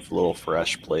 seeing if Little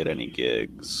Fresh played any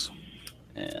gigs,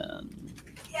 and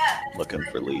looking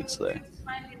for leads there.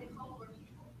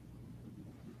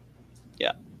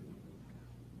 Yeah.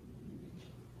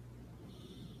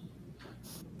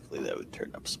 Hopefully that would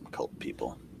turn up some cult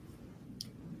people.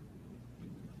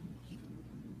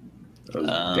 Those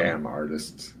damn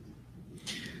artists.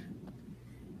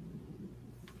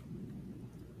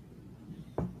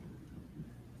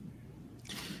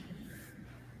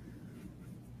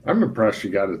 I'm impressed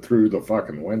you got it through the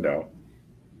fucking window.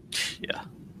 Yeah,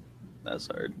 that's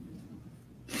hard.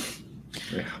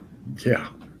 Yeah.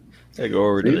 I go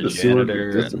over to the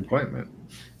janitor disappointment.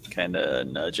 And kind of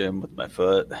nudge him with my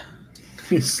foot.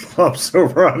 He slumps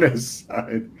over on his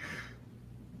side.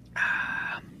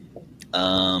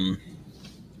 A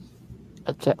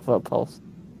check for a pulse.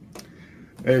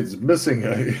 It's missing.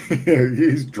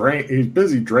 He's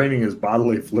busy draining his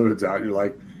bodily fluids out. You're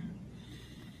like,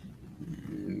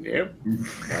 yep.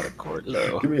 Not a cord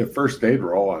low. Give me a first aid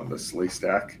roll on the slee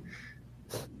stack.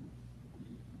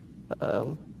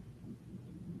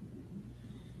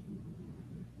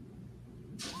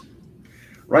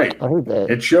 Right.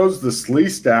 It shows the slee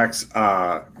stack's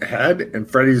head, and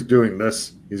Freddy's doing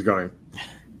this. He's going,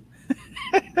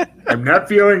 I'm not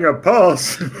feeling a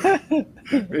pulse.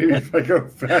 Maybe if I go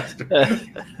faster.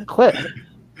 Quick,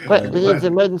 we need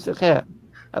emergency care.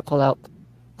 I pull out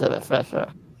the refresher.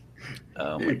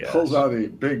 Oh my he gosh. pulls out a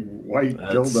big white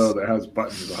dildo that has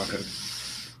buttons on it.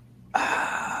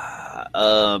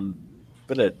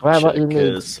 But it check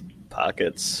his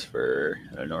pockets for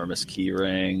an enormous key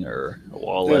ring or a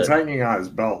wallet. It's hanging on his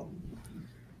belt.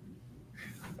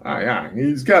 Oh yeah,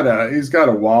 he's got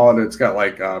a wallet. It's got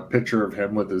like a picture of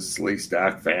him with his Slee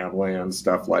Stack family and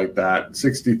stuff like that.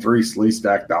 63 Slee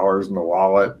Stack dollars in the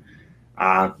wallet.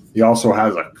 He also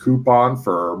has a coupon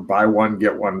for buy one,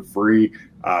 get one free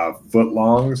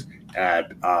footlongs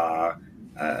at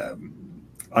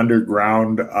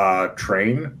Underground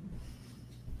Train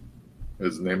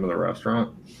is the name of the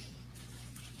restaurant.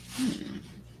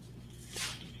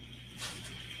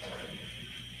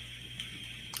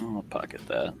 I'll pocket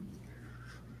that.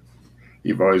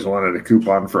 You've always wanted a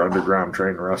coupon for Underground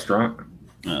Train restaurant?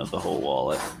 The whole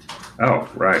wallet. Oh,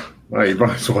 right. Well, you've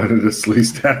always wanted a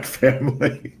Sleestack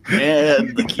family.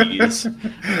 And the keys.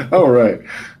 Oh, right.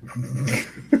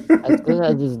 As soon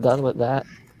as he's done with that,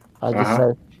 I just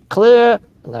say, clear,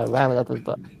 and I ram it up his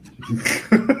butt.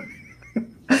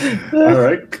 All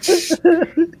right.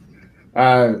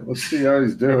 Let's see how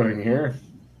he's doing here.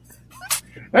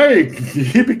 Hey,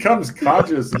 he becomes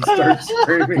conscious and starts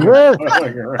screaming and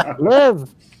flailing around.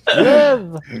 Live!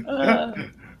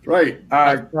 Right.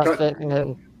 Not thanking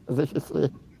him viciously.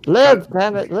 Live,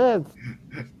 damn it, live!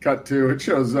 Cut to, it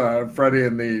shows Freddy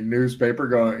in the newspaper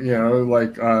going,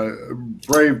 like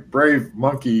brave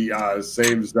monkey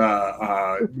saves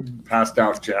passed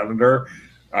out janitor.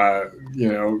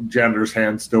 Janitor's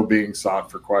hand still being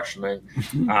sought for questioning.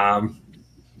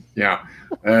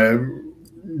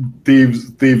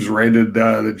 Thieves raided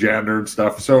the janitor and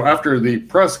stuff. So after the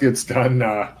press gets done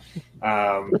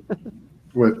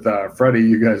with Freddy,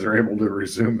 you guys are able to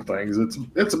resume things.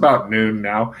 It's about noon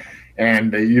now,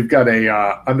 and you've got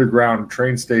a underground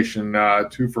train station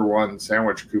 2-for-1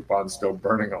 sandwich coupon still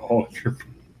burning a hole in your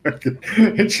pocket.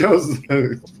 It shows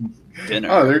dinner.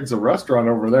 Oh, there's a restaurant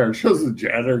over there. It shows the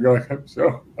janitor going, "I'm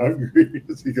so hungry,"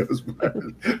 as he goes by.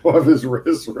 One of his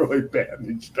wrists really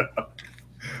bandaged up.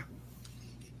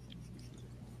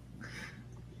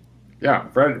 Yeah,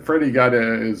 Freddie got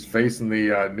his face in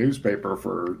the newspaper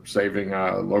for saving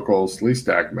a local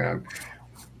Sleestack man.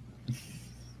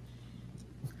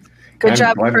 Good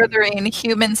job furthering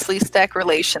human Sleestack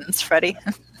relations, Freddie.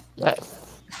 Yes.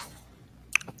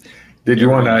 Did you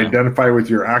want to identify with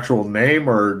your actual name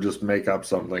or just make up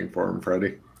something for him,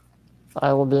 Freddie?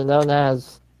 I will be known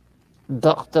as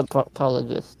Dr.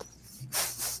 Proctologist.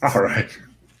 All right.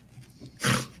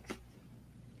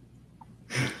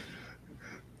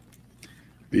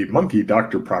 The monkey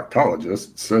Dr.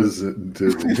 Proctologist says it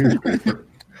to the newspaper.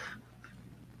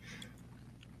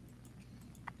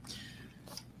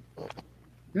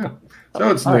 Yeah. So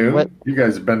it's noon. You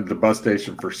guys have been at the bus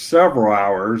station for several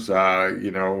hours,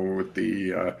 with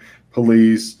the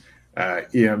police,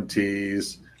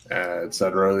 EMTs,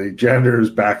 etc. The janitor is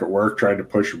back at work trying to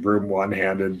push a broom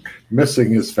one-handed,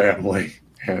 missing his family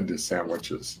and his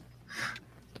sandwiches.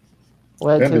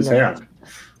 And his hand.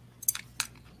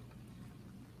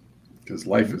 Because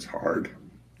life is hard.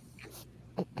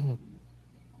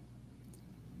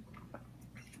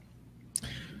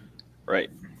 Right.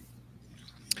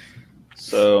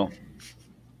 So,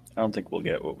 I don't think we'll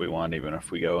get what we want even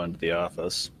if we go into the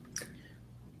office.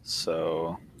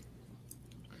 So...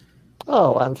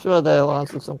 Oh, I'm sure they'll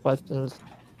answer some questions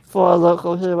for a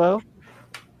local hero.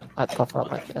 I puff out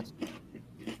my chest.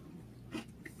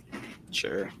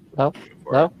 Sure. No?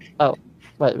 No? Oh,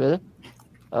 wait, really?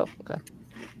 Oh, okay.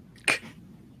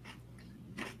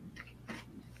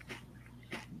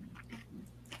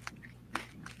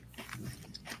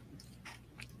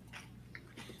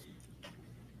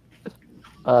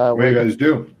 What do you guys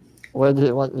do? What do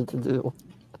you want me to do?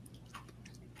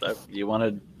 You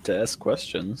wanted to ask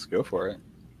questions. Go for it.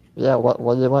 Yeah, what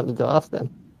do you want me to ask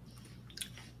them?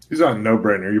 He's on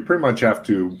no-brainer. You pretty much have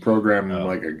to program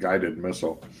like a guided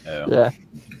missile. Oh. Yeah.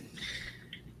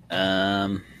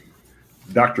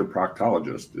 Dr.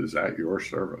 Proctologist is at your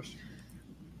service.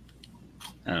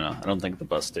 I don't know. I don't think the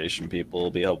bus station people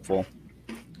will be helpful.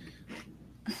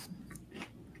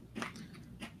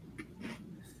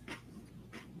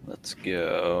 Let's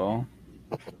go.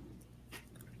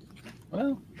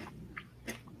 Well,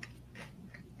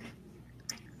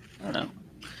 I don't know.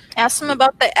 Ask them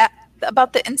about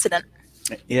the incident.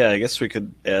 Yeah, I guess we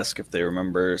could ask if they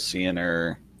remember seeing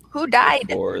her. Who died?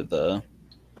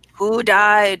 Who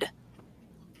died?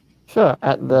 Sure,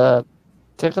 at the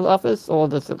ticket office or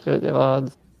the security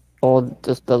guards or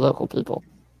just the local people?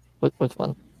 Which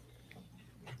one?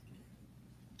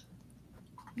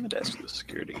 I'd ask the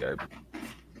security guard.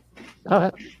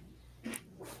 Alright.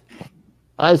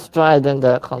 I stride in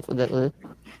there confidently.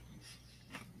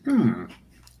 Give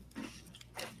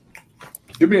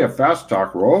me a fast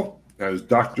talk roll as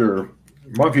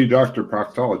Monkey Dr.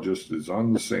 Proctologist is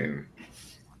on the scene.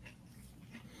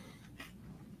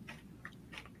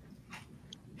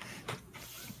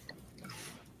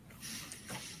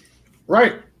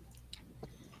 Right.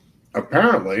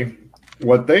 Apparently,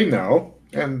 what they know,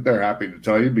 and they're happy to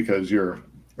tell you because you're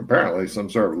Apparently some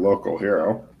sort of local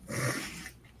hero.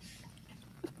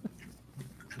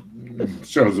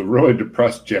 Shows a really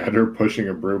depressed janitor pushing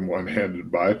a broom one-handed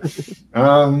by.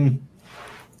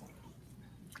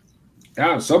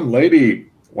 Yeah, some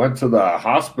lady went to the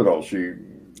hospital.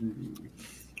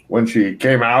 When she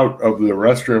came out of the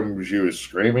restroom, she was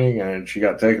screaming, and she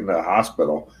got taken to the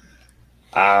hospital.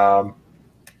 Her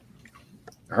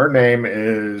name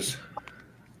is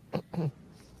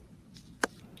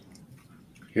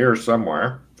here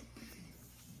somewhere.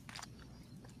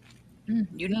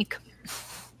 Unique.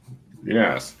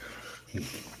 Yes.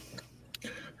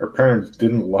 Her parents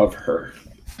didn't love her.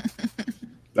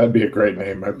 That'd be a great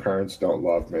name. My parents don't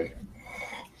love me.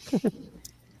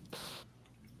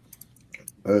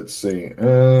 Let's see.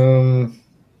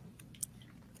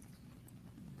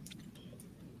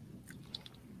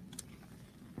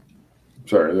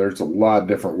 Sorry, there's a lot of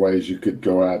different ways you could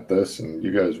go at this, and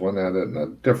you guys went at it in a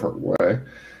different way.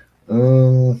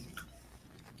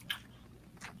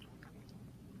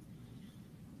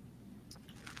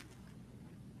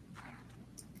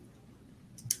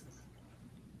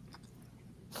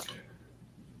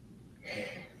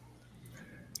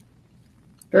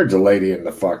 There's a lady in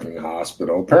the fucking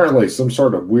hospital. Apparently some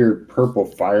sort of weird purple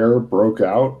fire broke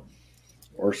out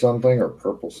or something, or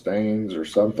purple stains or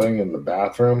something in the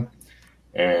bathroom.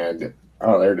 And,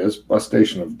 oh, there it is. Bus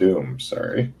Station of Doom.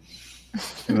 Sorry.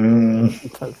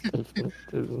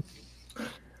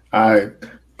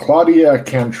 Claudia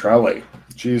Cantrelli.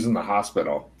 She's in the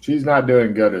hospital. She's not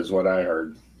doing good is what I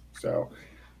heard. So,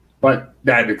 but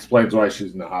that explains why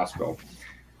she's in the hospital.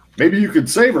 Maybe you could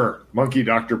save her, monkey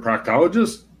doctor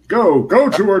proctologist. Go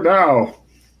to her now.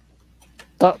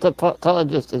 Dr.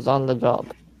 Proctologist is on the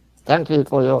job. Thank you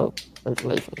for your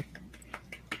information.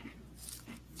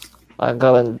 I'll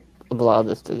go and blah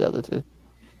this together too.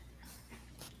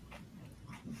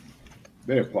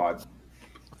 They applaud.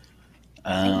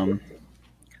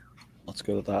 Let's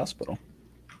go to the hospital.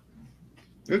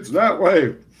 It's that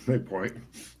way. They point.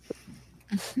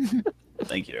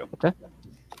 Thank you. Okay.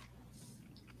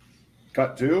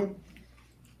 Cut to.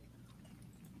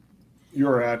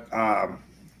 You're at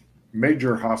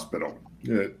Major Hospital.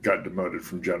 It got demoted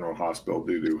from General Hospital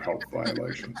due to health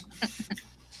violations.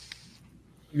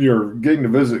 You're getting to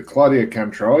visit Claudia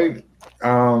Cantrelli.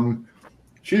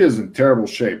 She is in terrible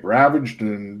shape, ravaged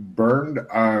and burned.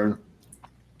 Her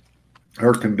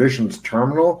condition's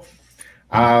terminal.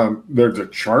 There's a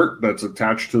chart that's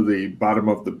attached to the bottom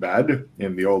of the bed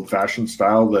in the old-fashioned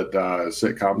style that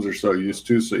sitcoms are so used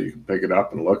to, so you can pick it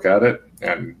up and look at it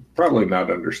and probably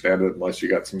not understand it unless you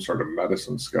got some sort of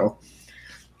medicine skill.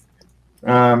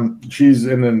 She's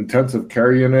in an intensive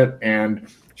care unit, and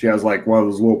she has like one of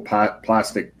those little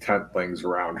plastic tent things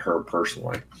around her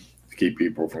personally to keep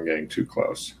people from getting too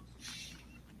close.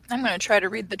 I'm going to try to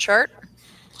read the chart.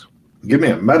 Give me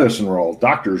a medicine roll.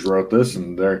 Doctors wrote this,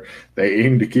 and they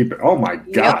aim to keep it. Oh my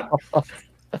God!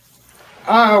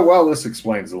 Well, this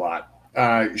explains a lot.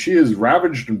 She is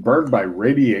ravaged and burned by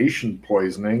radiation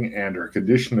poisoning, and her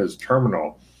condition is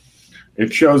terminal.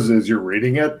 It shows as you're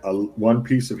reading it, one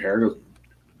piece of hair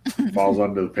falls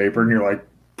onto the paper, and you're like,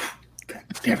 God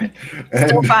damn it!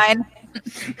 Still fine.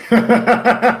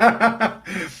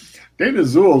 Dana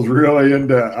Zool's really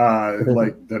into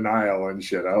like denial and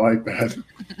shit. I like that.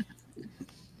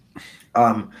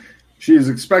 She is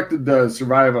expected to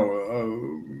survive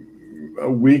a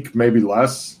week, maybe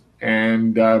less,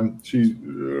 and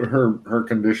her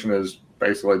condition is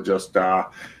basically just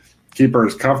keep her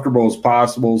as comfortable as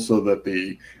possible so that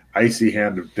the icy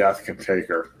hand of death can take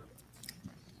her.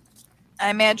 I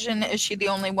imagine, is she the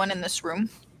only one in this room?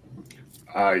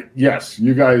 Yes,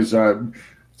 you guys,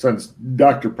 since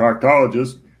Dr.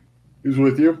 Proctologist is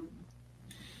with you,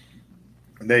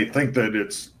 they think that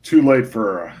it's too late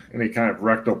for any kind of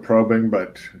rectal probing,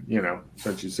 but, you know,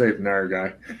 since you saved an air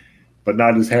guy, but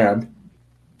not his hand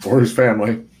or his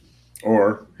family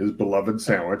or his beloved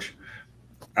sandwich,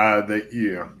 that,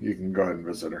 you know, you can go ahead and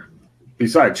visit her.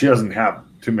 Besides, she doesn't have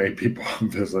too many people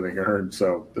visiting her, and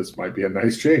so this might be a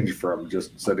nice change from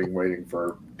just sitting waiting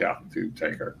for death to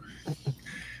take her.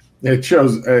 It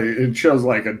shows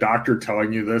like a doctor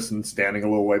telling you this and standing a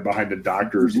little way behind a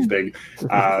doctor's big,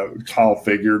 tall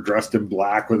figure dressed in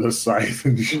black with a scythe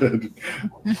and shit.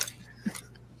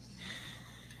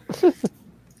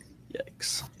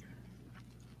 Yikes.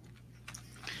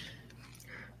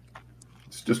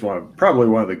 It's just probably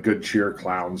one of the good cheer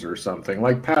clowns or something,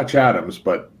 like Patch Adams,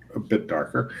 but a bit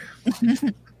darker.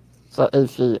 So is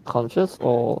she conscious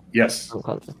or Yes.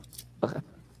 unconscious? Okay.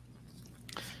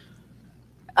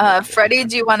 Freddie,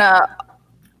 do you want to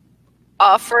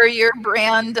offer your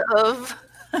brand of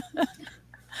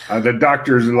The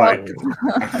doctors are like,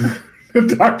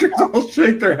 the doctors all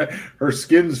shake their head. Her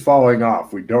skin's falling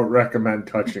off. We don't recommend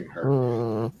touching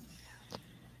her.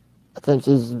 I think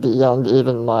she's beyond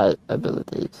even my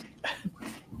abilities.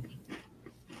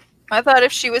 I thought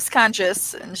if she was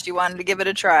conscious and she wanted to give it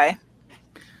a try.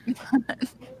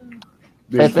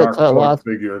 The dark cloak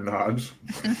figure nods.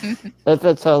 If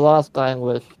it's her last dying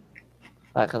wish,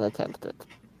 I can attempt it.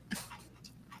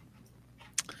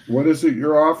 What is it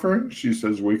you're offering? She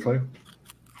says weakly.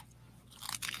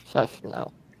 Shush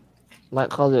now. My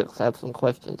colleagues have some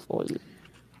questions for you.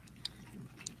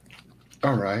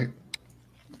 All right.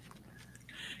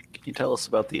 Can you tell us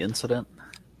about the incident?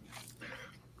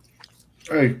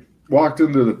 I walked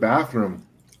into the bathroom.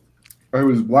 I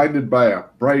was blinded by a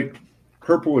bright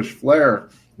purplish flare.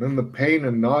 Then the pain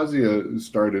and nausea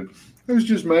started. I was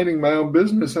just minding my own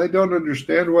business. I don't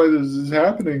understand why this is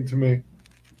happening to me.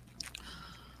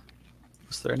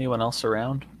 Was there anyone else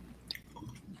around?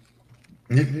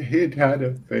 It had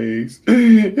a face.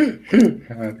 It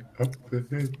had a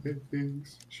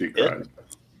face. She cries.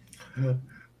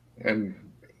 And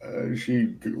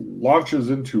she launches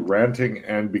into ranting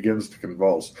and begins to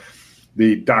convulse.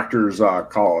 The doctors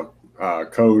call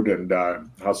code and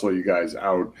hustle you guys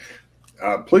out.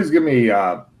 Please give me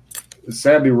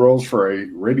Sandy rolls for a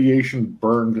radiation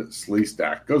burned slee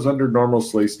stack. Goes under normal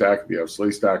slee stack. If you have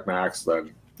slee stack max,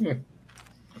 then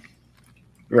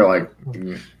you're like.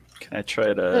 Can I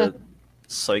try to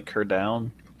psych her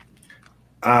down?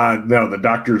 No, the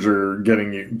doctors are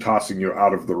tossing you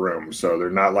out of the room. So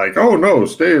they're not like, oh no,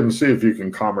 stay and see if you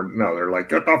can calm her. No, they're like,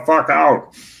 get the fuck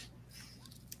out.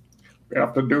 We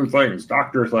have to do things,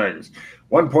 doctor things.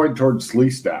 1 point towards slee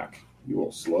stack. You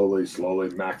will slowly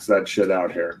max that shit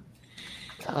out here.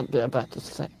 I'll be about to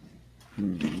say.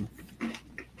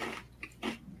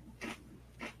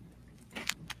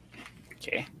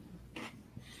 Okay.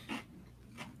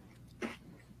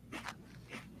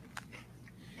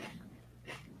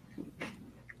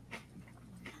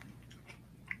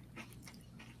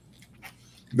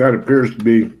 That appears to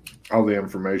be all the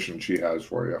information she has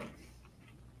for you.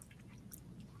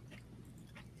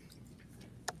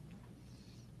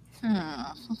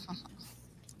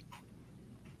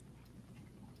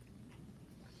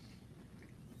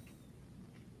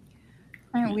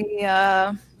 We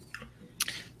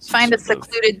find a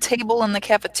secluded table in the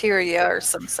cafeteria or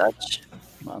some such.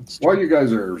 Monster. While you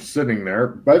guys are sitting there,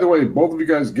 by the way, both of you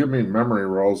guys give me memory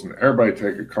rolls and everybody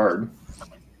take a card.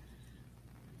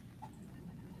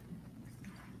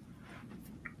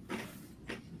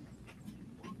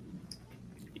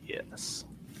 Yes.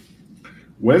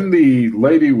 When the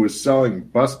lady was selling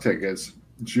bus tickets,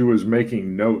 she was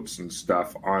making notes and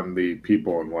stuff on the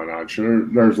people and whatnot.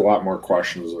 There's a lot more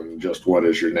questions than just what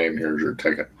is your name, here's your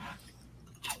ticket.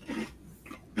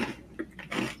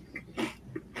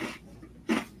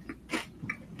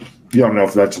 You don't know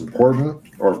if that's important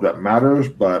or if that matters,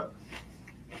 but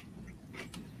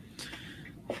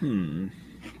I'm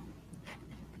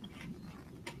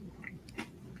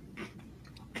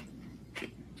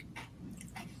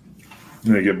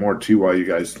going to get more tea while you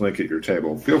guys think at your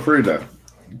table. Feel free to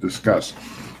discuss.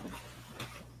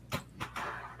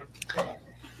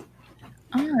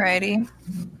 Alrighty.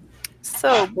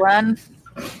 So, Glenn.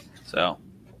 So.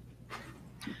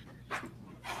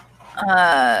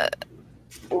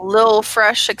 Lil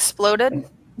Fresh exploded.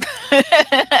 That's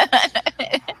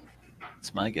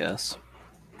my guess.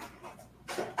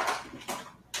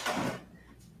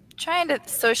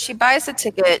 So she buys a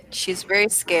ticket. She's very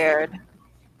scared.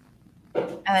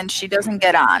 And then she doesn't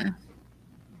get on.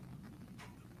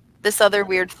 This other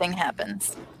weird thing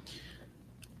happens.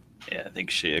 Yeah, I think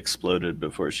she exploded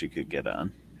before she could get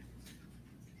on.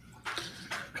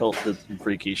 Cult did some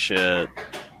freaky shit.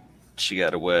 She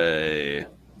got away,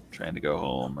 trying to go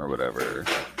home or whatever.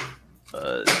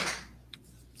 But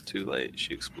too late,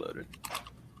 she exploded.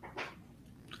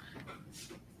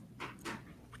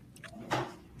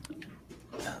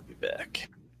 I'll be back.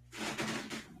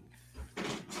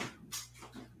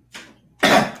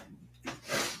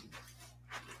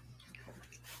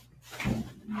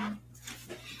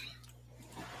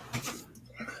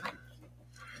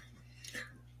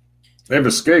 They've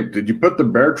escaped. Did you put the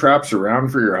bear traps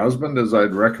around for your husband as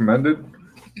I'd recommended?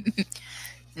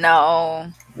 No.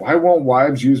 Why won't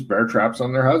wives use bear traps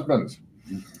on their husbands?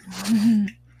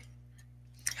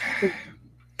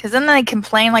 Because then they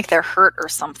complain like they're hurt or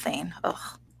something.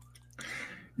 Ugh.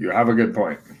 You have a good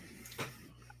point.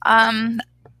 Can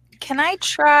I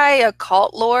try a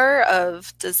cult lore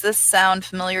of, does this sound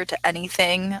familiar to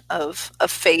anything of a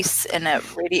face in a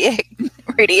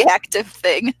radioactive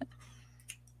thing?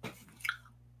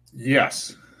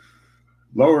 Yes.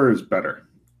 Lower is better.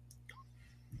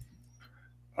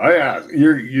 Oh yeah,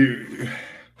 you.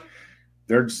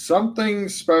 There's something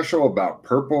special about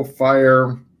purple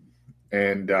fire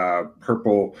and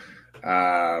purple.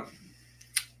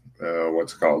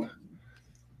 What's it called?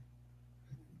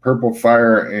 Purple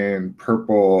fire and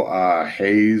purple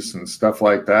haze and stuff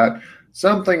like that.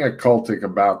 Something occultic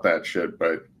about that shit,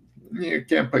 but you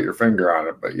can't put your finger on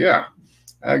it. But yeah,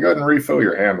 go ahead and refill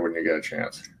your hand when you get a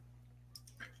chance.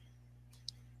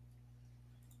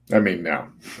 I mean, now.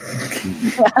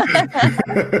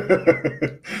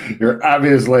 You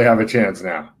obviously have a chance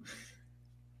now.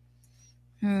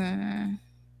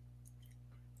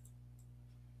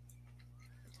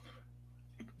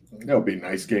 It'll be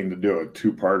nice getting to do a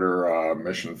two-parter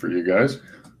mission for you guys.